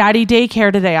 okay, it's daddy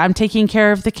daycare today. I'm taking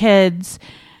care of the kids.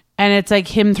 And it's like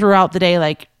him throughout the day,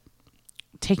 like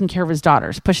taking care of his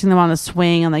daughters, pushing them on the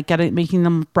swing and like making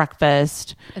them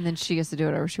breakfast. And then she gets to do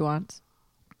whatever she wants.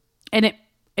 And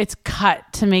it's cut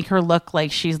to make her look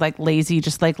like she's like lazy,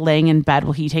 just like laying in bed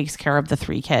while he takes care of the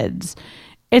 3 kids.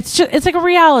 It's like a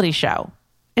reality show.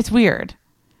 It's weird.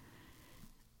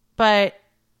 But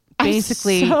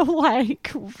basically, so like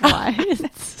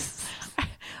what?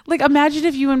 Like imagine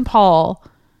if you and Paul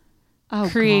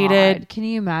created. God. Can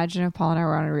you imagine if Paul and I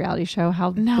were on a reality show?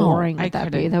 How boring would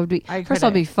that be? That would be first of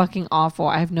all, be fucking awful.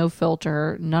 I have no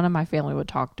filter. None of my family would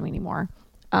talk to me anymore.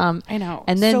 I know.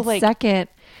 And then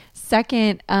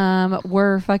second,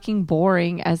 we're fucking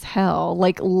boring as hell.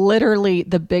 Like literally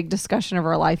the big discussion of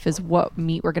our life is what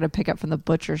meat we're going to pick up from the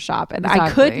butcher shop. And I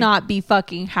could not be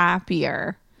fucking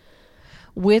happier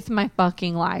with my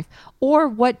fucking life. Or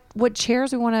what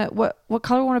chairs we want to, what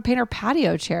color we want to paint our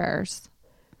patio chairs.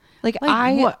 Like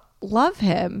I love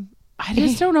him. I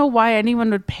just don't know why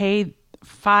anyone would pay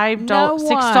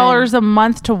 $6 a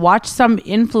month to watch some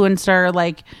influencer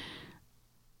like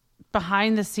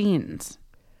behind the scenes.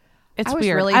 It's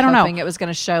weird. Really I don't know. It was going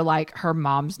to show like her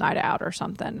mom's night out or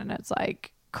something, and it's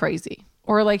like crazy,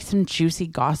 or like some juicy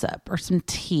gossip or some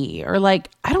tea, or like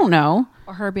I don't know,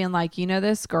 Or her being like, you know,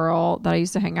 this girl that I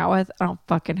used to hang out with, I don't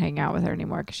fucking hang out with her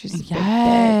anymore because she's a big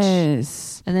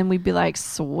bitch. And then we'd be like,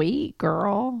 sweet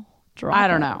girl. I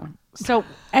don't know. So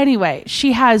anyway,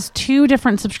 she has 2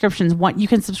 different subscriptions. One, you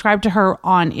can subscribe to her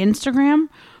on Instagram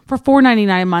for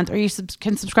 $4.99 a month, or you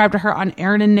can subscribe to her on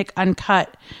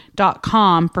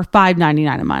erinandnickuncut.com for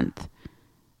 $5.99 a month.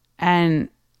 And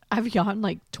I've yawned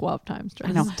like 12 times.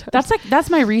 I know. That's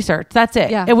my research. That's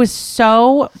it. Yeah. It was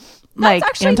so like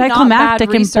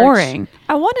anticlimactic and boring.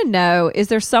 I want to know, is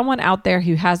there someone out there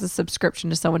who has a subscription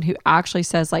to someone who actually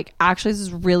says like, actually, this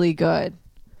is really good?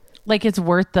 Like it's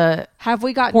worth the Have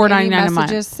we gotten any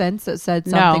messages since that said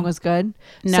something was good?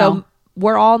 No. So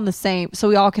we're all in the same. So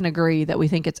we all can agree that we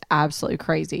think it's absolutely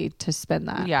crazy to spend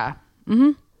that. Yeah.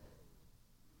 Mm-hmm.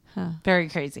 Huh. Very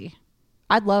crazy.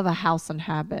 I'd love a House and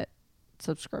Habit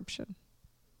subscription.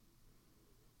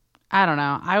 I don't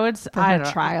know. I would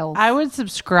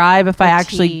subscribe if I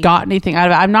actually got anything out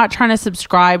of it. I'm not trying to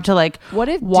subscribe to like what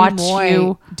if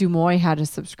Dumoy had a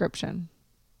subscription?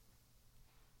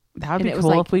 That would be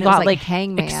cool if we got like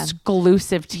Hangman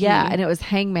exclusive tea. Yeah, and it was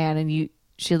Hangman, and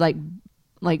she like,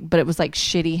 but it was like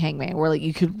shitty Hangman, where like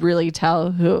you could really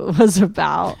tell who it was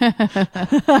about.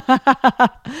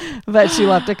 But she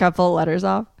left a couple of letters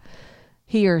off.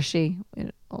 He or she,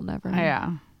 we'll never know.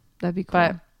 Yeah, that'd be cool.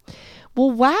 But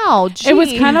well, wow, it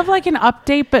was kind of like an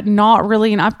update, but not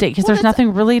really an update because there's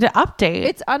nothing really to update.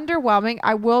 It's underwhelming.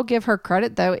 I will give her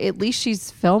credit though. At least she's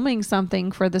filming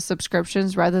something for the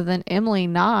subscriptions rather than Emily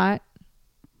not.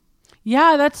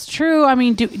 Yeah, that's true. I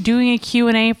mean, doing a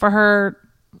Q&A for her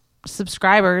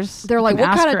subscribers. They're like,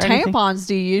 what kind of tampons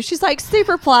do you use? She's like,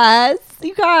 Super Plus.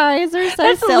 You guys are so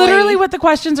That's silly. literally what the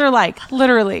questions are like.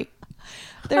 Literally.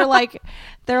 They're like,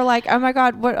 oh my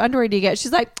God, what underwear do you get?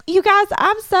 She's like, you guys,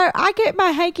 I get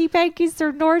my hanky pankies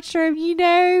from Nordstrom, you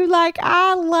know, like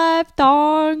I love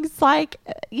thongs, like,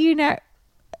 you know,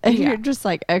 and you're just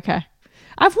like, okay.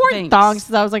 I've worn thongs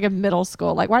since I was like in middle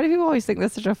school. Like, why do people always think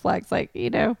that's such a flex? Like, you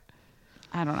know,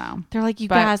 I don't know. They're like, you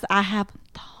guys, I have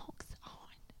thongs on.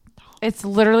 It's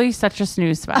literally such a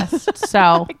snooze fest.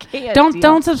 So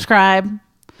don't subscribe.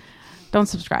 Don't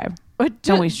subscribe.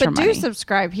 Don't waste your money. But do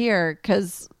subscribe here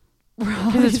because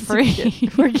it's free.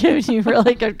 We're giving you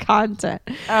really good content.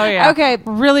 Oh yeah. Okay.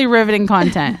 Really riveting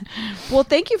content. Well,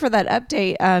 thank you for that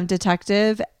update,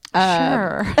 Detective.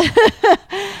 Sure.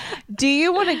 Do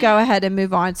you want to go ahead and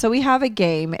move on? So we have a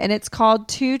game and it's called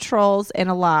Two Trolls and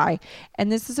a Lie.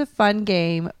 And this is a fun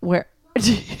game where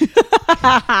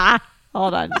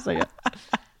hold on just a second.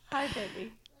 Hi,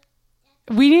 baby.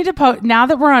 We need to post now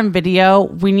that we're on video.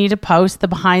 We need to post the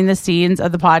behind the scenes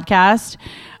of the podcast.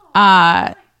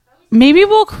 Maybe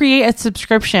we'll create a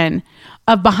subscription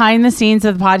of behind the scenes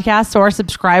of the podcast so our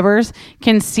subscribers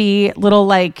can see little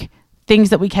like things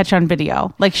that we catch on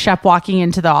video, like Shep walking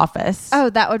into the office. Oh,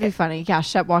 that would be funny. Yeah,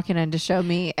 Shep walking in to show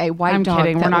me a white dog. I'm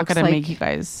kidding. We're not going to make you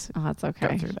guys. Oh, that's okay.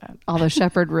 Go through that. Although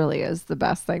Shepherd really is the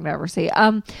best thing to ever see.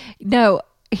 No,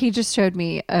 he just showed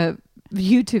me a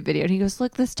YouTube video and he goes,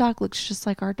 "Look, this dog looks just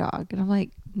like our dog." And I'm like,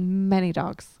 "Many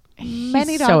dogs."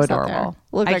 Many dogs so adorable.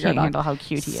 Look I like can't handle how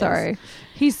cute he is. Sorry.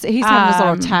 He's having his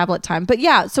little tablet time. But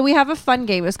yeah, so we have a fun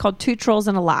game. It's called Two Trolls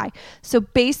and a Lie. So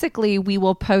basically we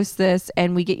will post this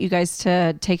and we get you guys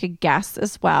to take a guess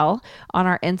as well on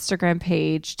our Instagram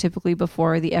page, typically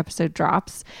before the episode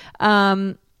drops.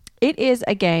 It is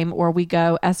a game where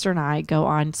Esther and I go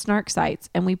on snark sites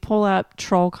and we pull up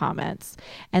troll comments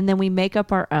and then we make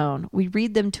up our own. We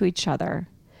read them to each other.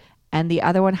 And the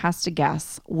other one has to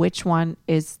guess which one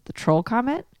is the troll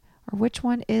comment or which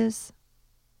one is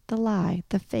the lie,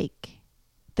 the fake,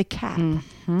 the cap,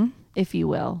 if you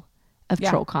will, of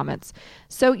troll comments.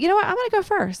 So, you know what? I'm going to go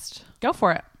first. Go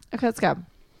for it. Okay, let's go.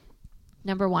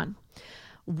 Number 1.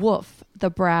 Woof. The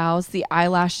brows, the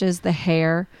eyelashes, the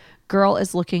hair. Girl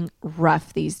is looking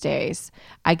rough these days.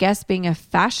 I guess being a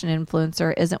fashion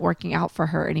influencer isn't working out for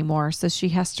her anymore, so she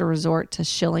has to resort to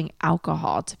shilling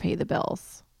alcohol to pay the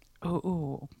bills.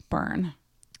 Ooh, burn.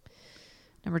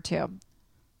 Number 2.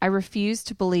 I refuse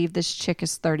to believe this chick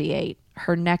is 38.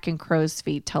 Her neck and crow's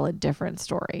feet tell a different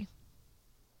story.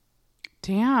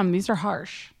 Damn, these are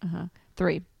harsh.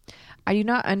 3. I do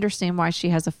not understand why she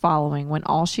has a following when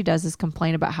all she does is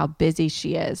complain about how busy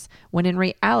she is, when in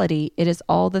reality, it is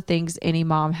all the things any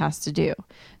mom has to do.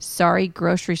 Sorry,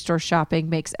 grocery store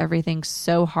shopping makes everything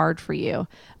so hard for you.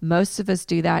 Most of us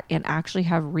do that and actually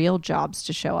have real jobs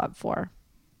to show up for.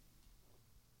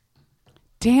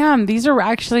 Damn, these are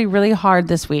actually really hard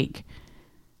this week.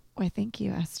 Why, thank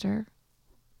you, Esther.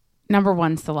 Number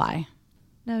 1's the lie.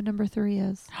 No, number 3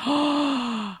 is.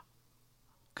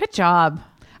 Good job.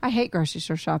 I hate grocery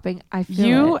store shopping. I feel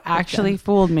you actually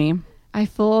fooled me. I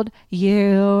fooled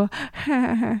you.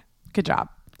 Good job.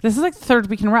 This is like the third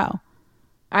week in a row.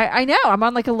 I know. I'm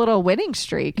on like a little winning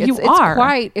streak. It's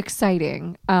quite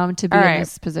exciting to be in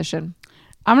this position.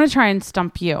 I'm going to try and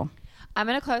stump you. I'm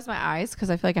going to close my eyes because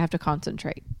I feel like I have to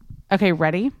concentrate. Okay,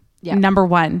 ready? Yeah. Number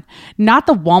 1, not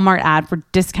the Walmart ad for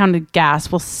discounted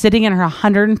gas while sitting in her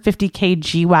 150K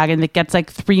G-Wagon that gets like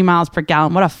 3 miles per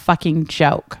gallon. What a fucking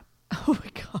joke. Oh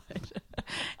my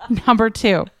God. Number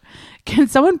 2, can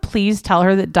someone please tell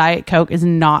her that Diet Coke is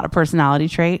not a personality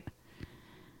trait?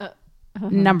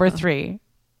 Number 3,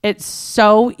 it's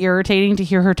so irritating to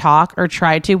hear her talk or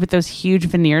try to with those huge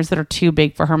veneers that are too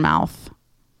big for her mouth.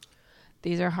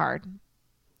 These are hard.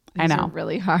 I know. Are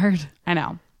really hard. I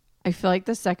know. I feel like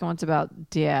the second one's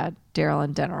about Daryl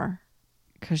and dinner,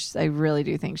 because I really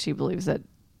do think she believes that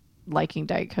liking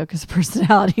Diet Coke is a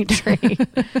personality trait.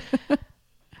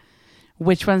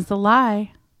 Which one's the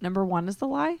lie? Number 1 is the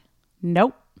lie?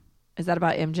 Nope. Is that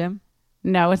about Jim?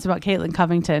 No, it's about Caitlin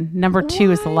Covington. Number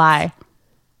 2 is the lie.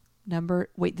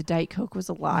 Wait, the Diet Coke was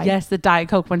a lie? Yes, the Diet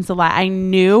Coke one's the lie. I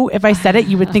knew if I said it,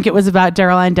 you would think it was about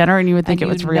Daryl and dinner and you would think it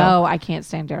was real. No, I can't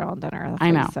stand Daryl and dinner. That's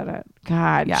I know. I said it.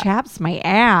 God, chaps my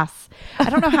ass. I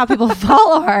don't know how people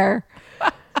follow her.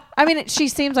 I mean, she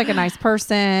seems like a nice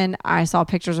person. I saw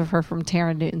pictures of her from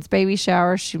Tara Newton's baby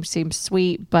shower. She seems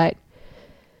sweet, but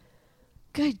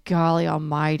good golly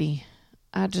almighty.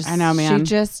 I know, man. She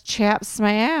just chaps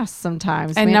my ass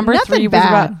sometimes. And man. number Nothing 3 was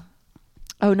bad. about...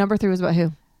 Oh, number 3 was about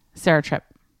who? Sarah Tripp.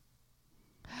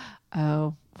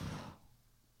 Oh.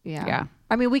 Yeah.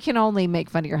 I mean, we can only make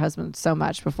fun of your husband so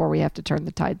much before we have to turn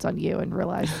the tides on you and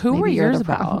realize who were yours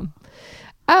about.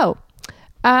 Oh,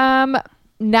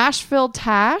 Nashville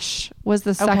Tash was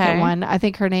the second one. I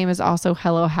think her name is also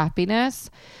Hello Happiness.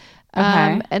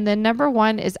 Okay. And then number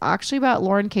 1 is actually about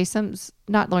Lauren K. Sims.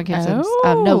 Not Lauren K. Sims.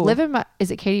 No,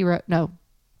 is it Katie Rose? No.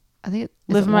 I think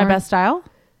Live in My Best Style.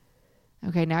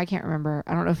 Okay, now I can't remember.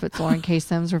 I don't know if it's Lauren K.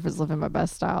 Sims or if it's Live in My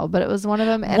Best Style, but it was one of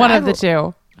them. And one of the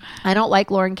two. I don't like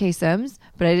Lauren K. Sims,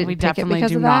 but I didn't pick it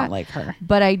because of that. Not like her.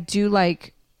 But I do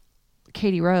like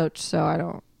Katie Roach, so I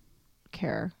don't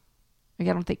care. Like,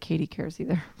 I don't think Katie cares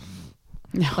either.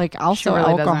 No, like, also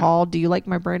really alcohol. Doesn't. Do you like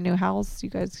my brand new house? You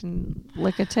guys can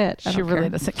lick a tit. She really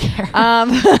doesn't care.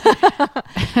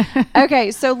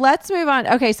 Okay, so let's move on.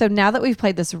 Okay, so now that we've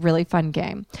played this really fun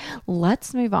game,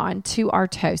 let's move on to our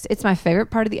toast. It's my favorite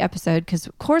part of the episode because,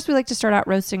 of course, we like to start out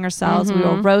roasting ourselves. Mm-hmm. We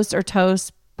will roast or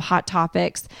toast hot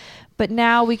topics. But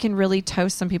now we can really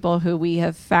toast some people who we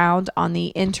have found on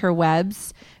the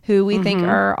interwebs who we think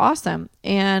are awesome.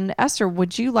 And Esther,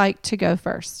 would you like to go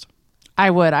first? I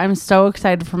would. I'm so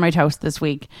excited for my toast this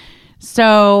week.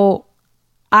 So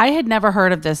I had never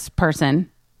heard of this person,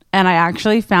 and I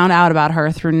actually found out about her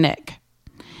through Nick.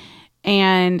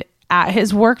 And at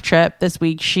his work trip this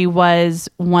week, she was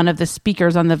one of the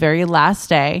speakers on the very last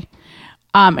day.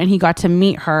 And he got to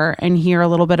meet her and hear a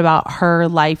little bit about her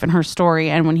life and her story.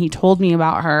 And when he told me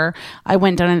about her, I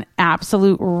went down an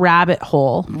absolute rabbit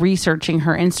hole researching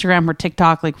her Instagram, her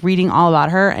TikTok, like reading all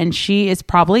about her. And she's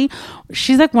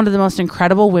like one of the most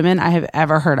incredible women I have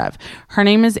ever heard of. Her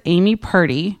name is Amy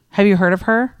Purdy. Have you heard of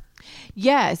her?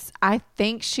 Yes. I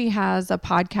think she has a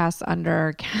podcast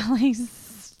under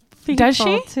Callie's Does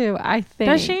she? Too, I think.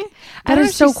 Does she? That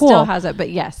is so cool. Still has it, but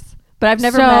yes. But I've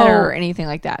never met her or anything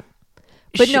like that.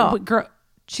 But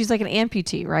she's like an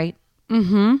amputee, right?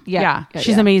 Mm-hmm. Yeah.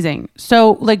 She's amazing.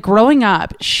 So like growing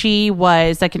up, she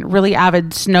was like a really avid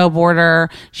snowboarder.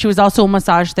 She was also a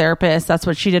massage therapist. That's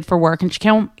what she did for work. And she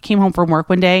came home from work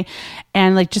one day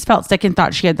and like just felt sick and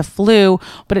thought she had the flu.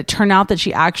 But it turned out that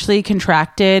she actually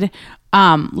contracted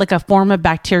like a form of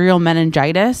bacterial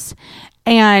meningitis,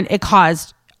 and it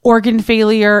caused organ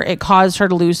failure. It caused her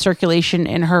to lose circulation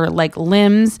in her like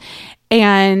limbs.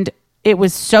 And it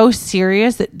was so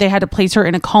serious that they had to place her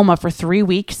in a coma for 3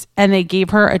 weeks, and they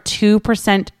gave her a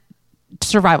 2%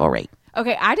 survival rate.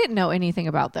 Okay, I didn't know anything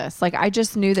about this. Like, I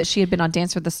just knew that she had been on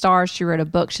Dance with the Stars. She wrote a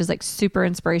book. She's like super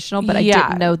inspirational, but I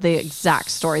didn't know the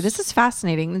exact story. This is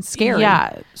fascinating and scary.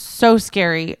 Yeah, so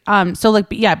scary.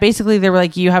 Basically they were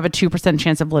like, you have a 2%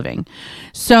 chance of living.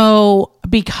 So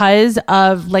because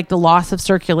of like the loss of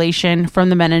circulation from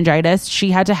the meningitis,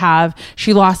 she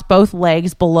lost both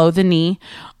legs below the knee.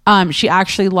 She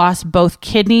actually lost both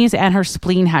kidneys, and her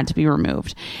spleen had to be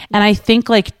removed. And I think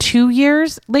like 2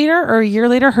 years later or a year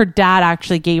later, her dad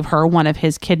actually gave her one of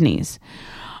his kidneys.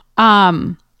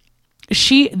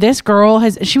 She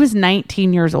was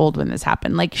 19 years old when this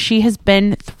happened. Like, she has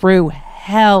been through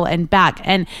hell and back.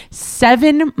 And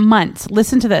 7 months,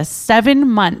 listen to this, 7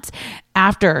 months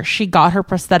after she got her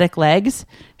prosthetic legs,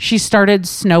 she started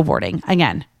snowboarding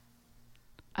again.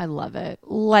 I love it.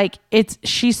 Like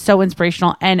she's so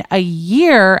inspirational. And a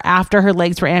year after her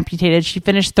legs were amputated, she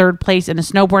finished 3rd place in a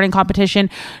snowboarding competition.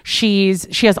 She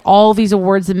has all these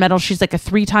awards and medals. She's like a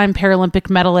 3-time Paralympic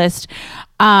medalist.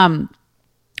 And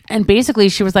basically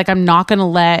she was like, I'm not going to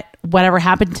let whatever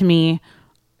happened to me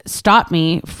stop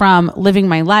me from living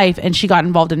my life. And she got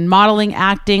involved in modeling,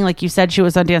 acting. Like you said, she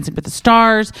was on Dancing with the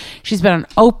Stars. She's been on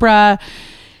Oprah.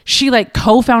 She like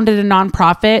co-founded a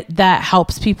nonprofit that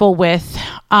helps people with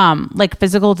like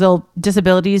physical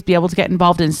disabilities be able to get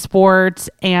involved in sports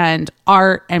and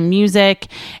art and music.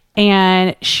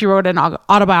 And she wrote an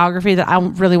autobiography that I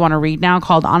really want to read now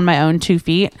called On My Own 2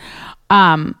 Feet.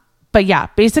 But yeah,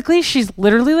 basically she's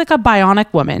literally like a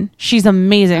bionic woman. She's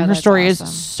amazing. Her story awesome.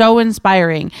 Is so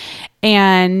inspiring.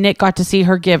 And Nick got to see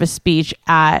her give a speech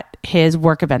at his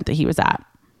work event that he was at.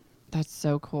 That's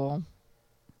so cool.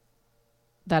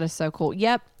 That is so cool.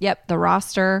 Yep. The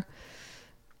roster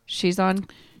she's on.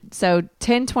 So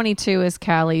 1022 is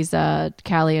Callie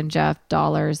and Jeff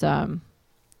Dollar's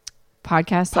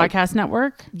podcast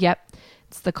network. Yep.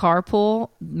 It's the Carpool,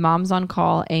 Moms on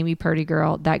Call, Amy Purdy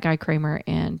Girl, That Guy Kramer,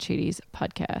 and Chidi's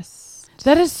podcast.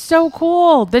 That is so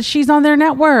cool that she's on their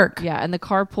network. Yeah, and the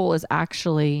Carpool is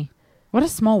actually what a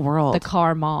small world. The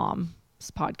Car Mom's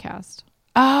podcast.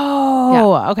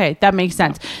 Oh, yeah. Okay. That makes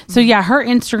sense. So yeah, her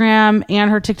Instagram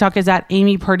and her TikTok is at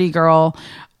Amy Purdy Girl.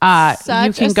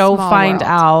 You can go find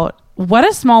out. What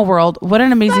a small world. What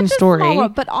an amazing story.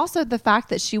 World, but also the fact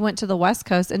that she went to the West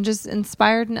Coast and just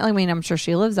inspired, I mean, I'm sure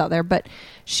she lives out there, but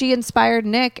she inspired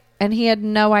Nick and he had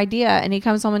no idea. And he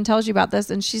comes home and tells you about this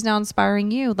and she's now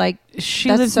inspiring you. Like she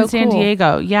lives in San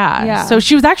Diego. Yeah. So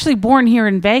she was actually born here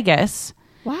in Vegas.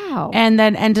 Wow. And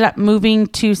then ended up moving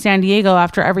to San Diego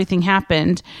after everything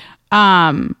happened.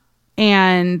 And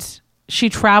she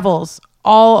travels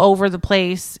all over the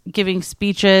place giving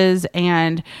speeches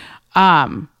and,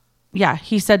 yeah,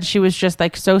 he said she was just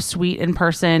like so sweet in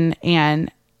person and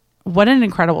what an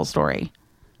incredible story.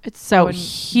 It's so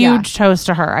huge toast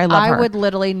to her. I love her. I would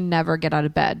literally never get out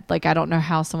of bed. Like, I don't know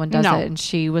how someone does it. And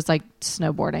she was like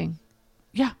snowboarding.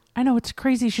 Yeah, I know. It's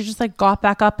crazy. She just like got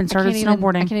back up and started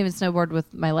snowboarding. I can't even snowboard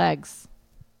with my legs.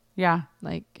 Yeah.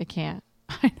 Like I can't.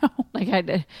 I know. Like I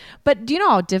did. But do you know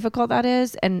how difficult that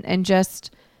is? And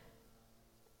just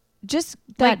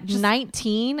that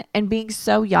 19 and being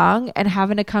so young and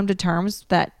having to come to terms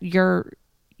that your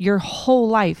whole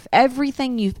life,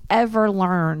 everything you've ever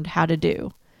learned how to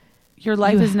do, your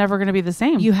life is never going to be the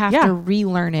same. You have to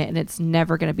relearn it and it's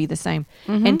never going to be the same.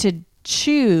 Mm-hmm. And to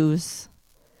choose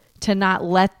to not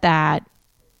let that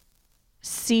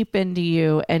seep into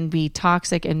you and be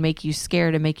toxic and make you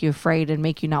scared and make you afraid and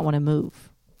make you not want to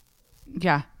move.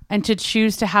 Yeah. And to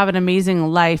choose to have an amazing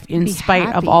life in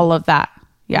spite of all of that.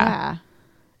 Yeah.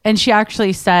 And she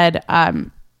actually said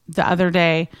the other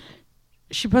day,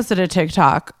 she posted a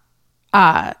TikTok.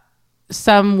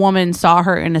 Some woman saw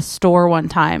her in a store one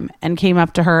time and came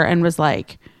up to her and was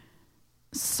like,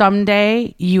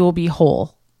 someday you will be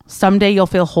whole. Someday you'll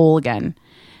feel whole again.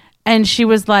 And she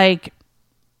was like,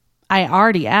 I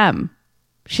already am.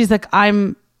 She's like,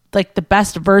 I'm like the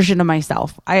best version of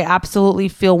myself. I absolutely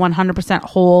feel 100%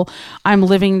 whole. I'm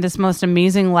living this most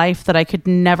amazing life that I could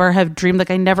never have dreamed.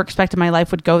 Like I never expected my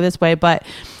life would go this way. But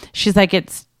she's like,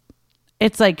 it's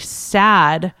like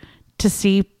sad to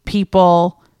see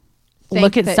people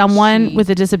look at someone with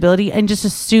a disability and just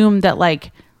assume that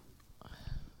like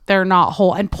they're not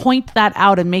whole and point that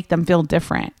out and make them feel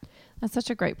different. That's such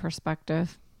a great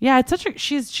perspective. Yeah, it's such a,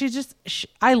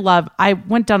 I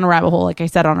went down a rabbit hole, like I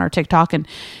said, on our TikTok, and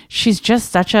she's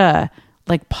just such a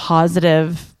like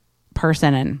positive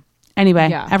person. And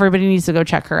anyway, everybody needs to go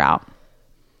check her out.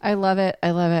 I love it.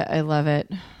 I love it. I love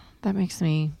it. That makes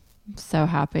me so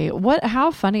happy.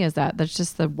 How funny is that? That's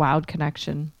just the wild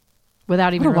connection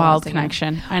without even realizing wild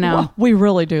connection. It. I know. Well, we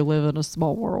really do live in a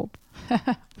small world.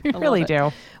 We really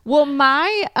do. Well,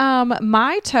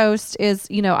 my toast is,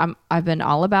 I've been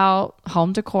all about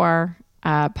home decor.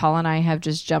 Paul and I have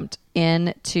just jumped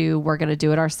into, we're going to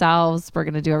do it ourselves. We're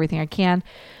going to do everything I can.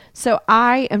 So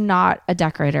I am not a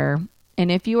decorator.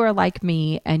 And if you are like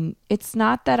me, and it's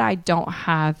not that I don't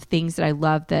have things that I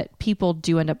love that people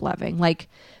do end up loving. Like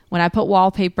when I put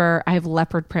wallpaper, I have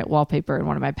leopard print wallpaper in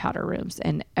one of my powder rooms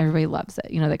and everybody loves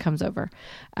it, that comes over.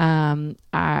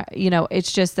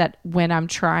 It's just that when I'm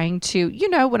trying to,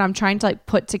 like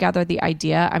put together the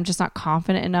idea, I'm just not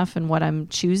confident enough in what I'm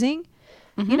choosing,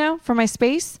 for my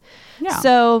space. Yeah.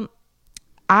 So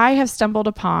I have stumbled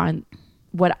upon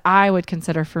what I would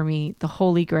consider for me the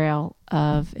holy grail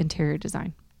of interior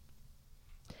design.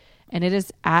 And it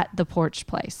is at The Porch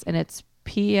Place, and it's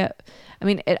I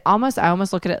mean, I almost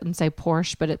look at it and say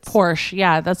Porsche, but it's Porsche.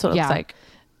 Yeah, that's what it looks like.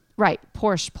 Right.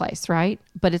 Porsche place, right?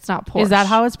 But it's not Porsche. Is that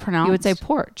how it's pronounced? You would say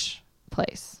Porch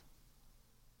place.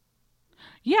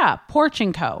 Yeah, Porch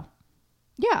and Co.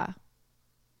 Yeah.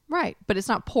 Right. But it's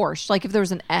not Porsche. Like if there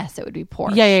was an S, it would be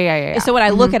Porsche. Yeah. So when I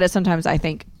look at it, sometimes I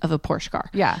think of a Porsche car.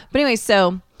 Yeah. But anyway,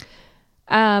 so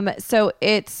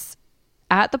it's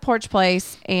at the Porch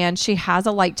place, and she has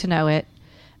a like to know it,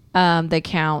 the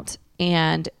account,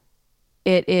 and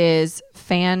it is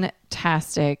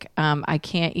fantastic. I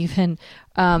can't even,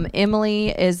 Emily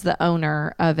is the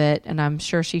owner of it, and I'm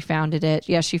sure she founded it.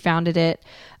 Yeah, she founded it.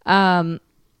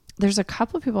 There's a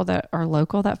couple of people that are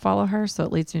local that follow her. So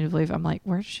it leads me to believe, I'm like,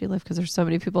 where does she live? Because there's so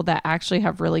many people that actually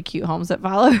have really cute homes that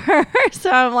follow her.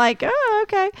 So I'm like, oh,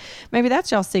 okay. Maybe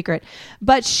that's y'all's secret.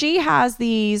 But she has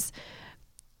these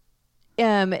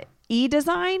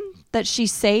e-design that she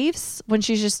saves when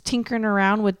she's just tinkering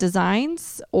around with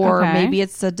designs, or maybe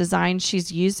it's a design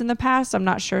she's used in the past. I'm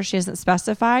not sure. She hasn't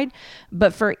specified,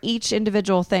 but for each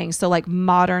individual thing. So like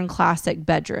modern classic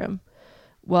bedroom.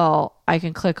 Well, I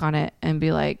can click on it and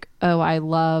be like, oh, I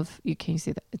love, can you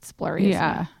see that? It's blurry.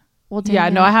 Yeah. Well, yeah,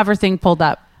 no, I have her thing pulled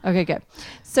up. Okay, good.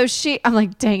 So I'm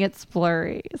like, dang, it's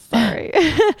blurry. Sorry.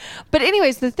 But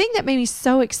anyways, the thing that made me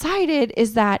so excited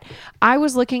is that I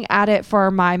was looking at it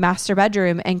for my master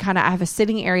bedroom, and kind of I have a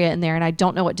sitting area in there, and I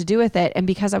don't know what to do with it. And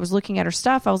because I was looking at her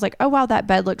stuff, I was like, oh, wow, that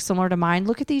bed looks similar to mine.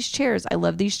 Look at these chairs. I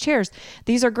love these chairs.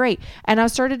 These are great. And I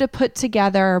started to put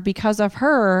together, because of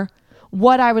her,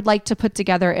 what I would like to put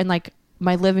together in like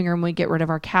my living room. We get rid of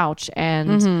our couch,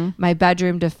 and my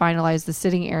bedroom to finalize the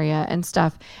sitting area and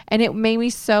stuff. And it made me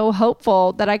so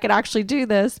hopeful that I could actually do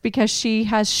this, because she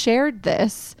has shared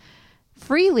this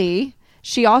freely.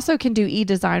 She also can do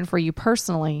e-design for you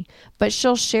personally, but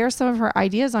she'll share some of her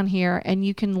ideas on here, and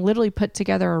you can literally put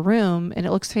together a room, and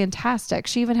it looks fantastic.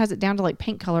 She even has it down to like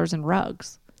paint colors and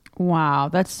rugs. Wow,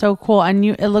 that's so cool. And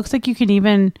it looks like you can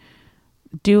even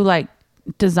do like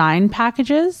design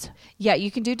packages. Yeah, you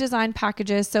can do design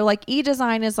packages. So like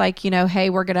e-design is like, hey,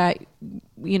 we're going to,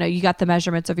 you got the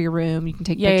measurements of your room. You can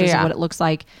take pictures of what it looks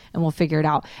like, and we'll figure it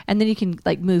out. And then you can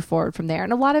like move forward from there.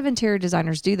 And a lot of interior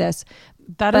designers do this.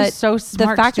 That is so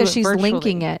smart. The fact that she's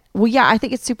linking it. Well, yeah, I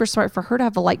think it's super smart for her to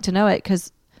have a like to know it,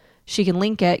 because she can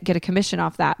link it, get a commission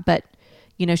off that. But,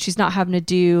 she's not having to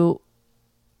do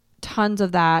tons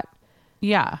of that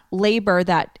labor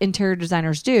that interior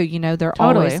designers do. They're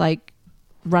always like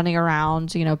running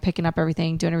around, picking up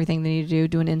everything, doing everything they need to do,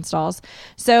 doing installs.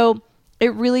 So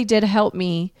it really did help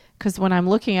me, because when I'm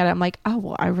looking at it, I'm like, oh,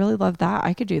 well, I really love that.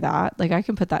 I could do that. Like I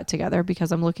can put that together,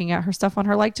 because I'm looking at her stuff on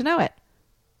her like to know it.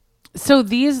 So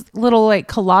these little like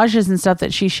collages and stuff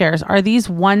that she shares, are these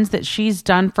ones that she's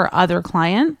done for other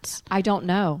clients? I don't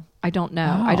know. I don't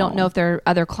know if they're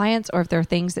other clients or if they're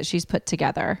things that she's put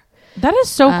together. That is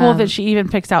so cool that she even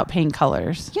picks out paint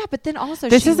colors. Yeah, but then also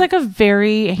this is like a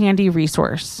very handy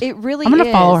resource. It really I'm going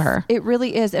to follow her. It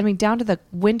really is. I mean, down to the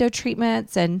window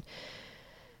treatments, and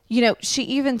she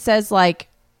even says like,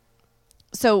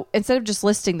 so instead of just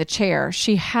listing the chair,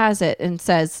 she has it and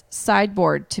says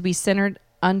sideboard to be centered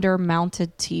under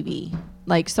mounted TV.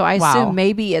 Like, so I assume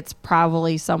maybe it's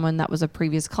probably someone that was a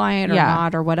previous client or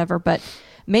not or whatever, but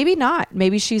maybe not.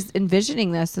 Maybe she's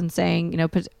envisioning this and saying,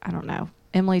 I don't know.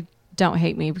 Emily, don't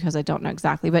hate me because I don't know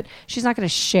exactly, but she's not going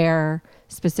to share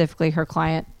specifically her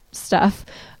client stuff,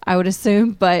 I would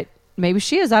assume, but maybe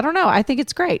she is. I don't know. I think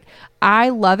it's great. I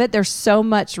love it. There's so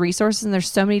much resources, and there's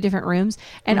so many different rooms,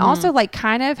 and also like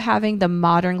kind of having the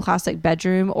modern classic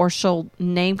bedroom, or she'll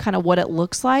name kind of what it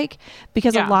looks like,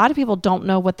 because a lot of people don't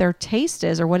know what their taste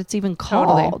is or what it's even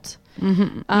called.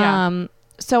 Totally.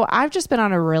 So I've just been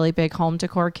on a really big home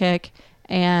decor kick,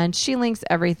 and she links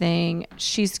everything.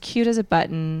 She's cute as a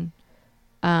button.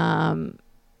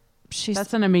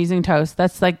 That's an amazing toast.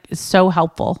 That's like so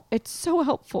helpful. It's so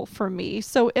helpful for me.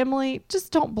 So Emily,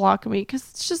 just don't block me, because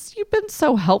it's just, you've been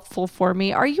so helpful for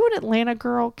me. Are you an Atlanta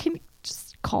girl? Can you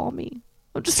just call me?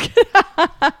 I'm just kidding.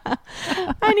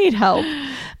 I need help.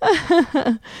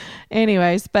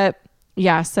 Anyways, but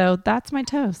yeah, so that's my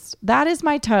toast. That is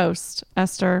my toast,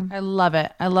 Esther. I love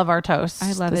it. I love our toasts.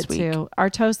 I love it too. Our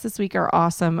toasts this week are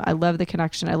awesome. I love the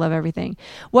connection. I love everything.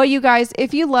 Well, you guys,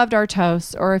 if you loved our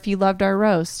toast, or if you loved our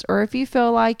roast, or if you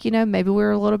feel like, maybe we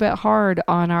were a little bit hard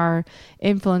on our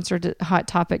influencer hot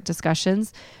topic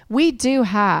discussions, we do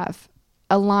have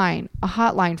a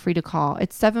hotline for you to call.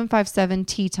 It's 757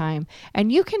 Tea Time,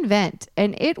 and you can vent,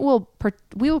 and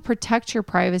we will protect your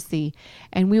privacy,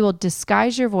 and we will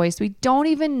disguise your voice. We don't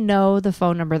even know the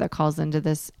phone number that calls into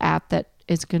this app that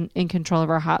is in control of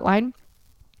our hotline.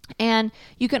 And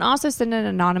you can also send an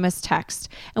anonymous text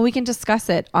and we can discuss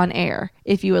it on air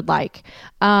if you would like.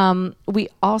 We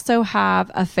also have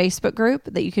a Facebook group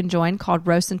that you can join called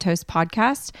Roast and Toast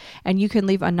Podcast. And you can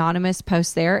leave anonymous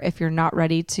posts there if you're not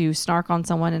ready to snark on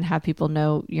someone and have people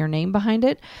know your name behind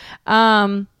it.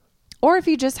 Or if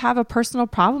you just have a personal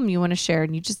problem you want to share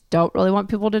and you just don't really want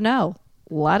people to know,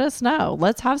 let us know.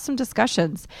 Let's have some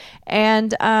discussions.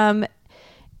 And,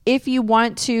 if you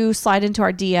want to slide into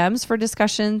our DMs for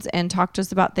discussions and talk to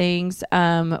us about things,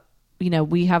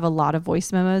 we have a lot of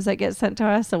voice memos that get sent to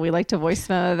us, so we like to voice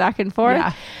memo back and forth.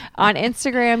 Yeah. On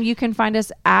Instagram, you can find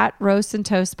us at Roast and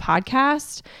Toast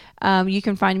Podcast. You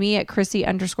can find me at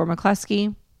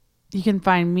Chrissy_McCluskey. You can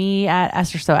find me at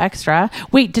Esther So Extra.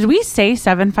 Wait, did we say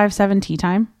 757 tea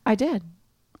time? I did.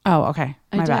 Oh, okay.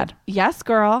 My bad. Yes,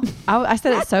 girl. I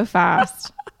said it so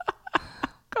fast.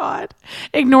 God.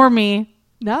 Ignore me.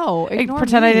 No,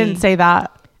 pretend I didn't say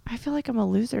that. I feel like I'm a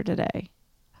loser today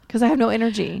because I have no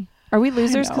energy. Are we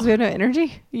losers because we have no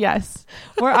energy? Yes.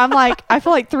 Where I'm like, I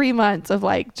feel like 3 months of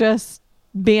like just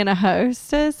being a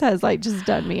hostess has like just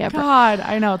done me up. God,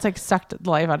 I know. It's like sucked the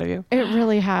life out of you. It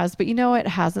really has. But you know what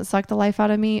hasn't sucked the life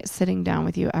out of me? Sitting down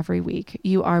with you every week.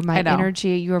 You are my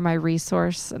energy. You are my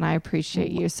resource and I appreciate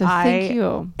you. So thank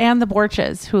you. And the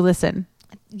Borches who listen.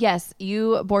 Yes,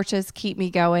 you Borches keep me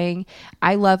going.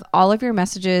 I love all of your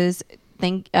messages.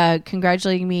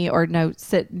 Congratulating me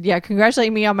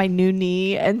congratulating me on my new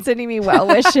knee and sending me well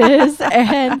wishes.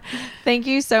 And thank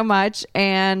you so much.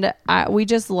 And we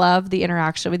just love the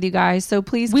interaction with you guys. So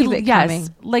please keep it coming.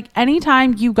 Like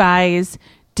anytime you guys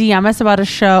DM us about a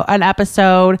show, an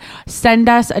episode, send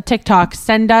us a TikTok,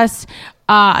 send us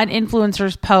an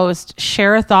influencer's post,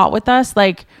 share a thought with us.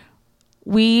 Like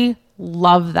we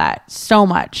love that so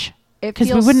much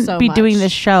because we wouldn't be doing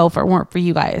this show if it weren't for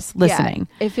you guys listening.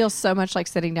 Yeah, it feels so much like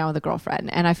sitting down with a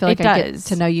girlfriend, and I feel like I get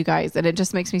to know you guys, and it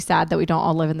just makes me sad that we don't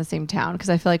all live in the same town because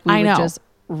I feel like we would just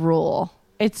rule.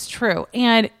 It's true.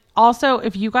 And also,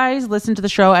 if you guys listen to the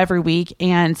show every week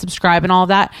and subscribe and all of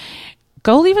that,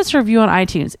 go leave us a review on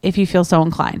iTunes if you feel so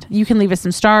inclined. You can leave us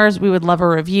some stars. We would love a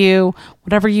review,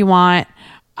 whatever you want.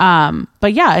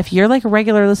 But yeah, if you're like a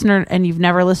regular listener and you've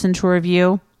never listened to a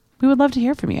review, we would love to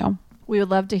hear from you. We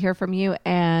would love to hear from you.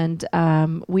 And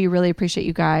we really appreciate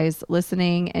you guys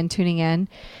listening and tuning in.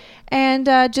 And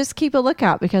just keep a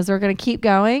lookout because we're going to keep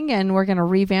going and we're going to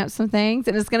revamp some things.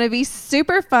 And it's going to be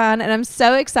super fun. And I'm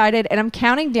so excited. And I'm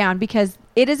counting down because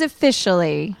it is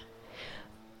officially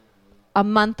a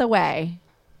month away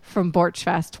from Borch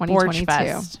Fest 2022. Borch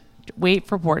Fest. Wait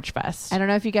for Borch Fest. I don't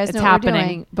know if you guys know what we're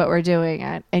doing, but we're doing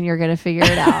it. And you're going to figure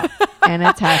it out. And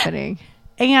it's happening.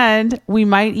 And we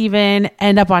might even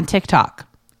end up on TikTok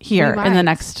here in the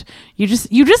next. You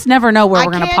just never know where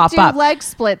we're going to pop up. I can't do leg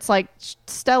splits like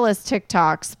Stella's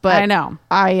TikToks, but I know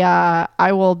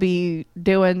I will be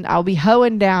doing. I'll be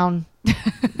hoeing down,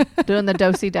 doing the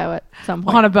do-si-do at some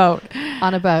point on a boat.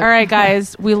 On a boat. All right,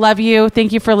 guys, we love you.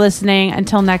 Thank you for listening.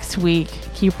 Until next week,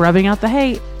 keep rubbing out the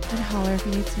hate and holler if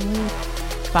you need some weed.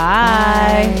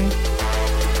 Bye.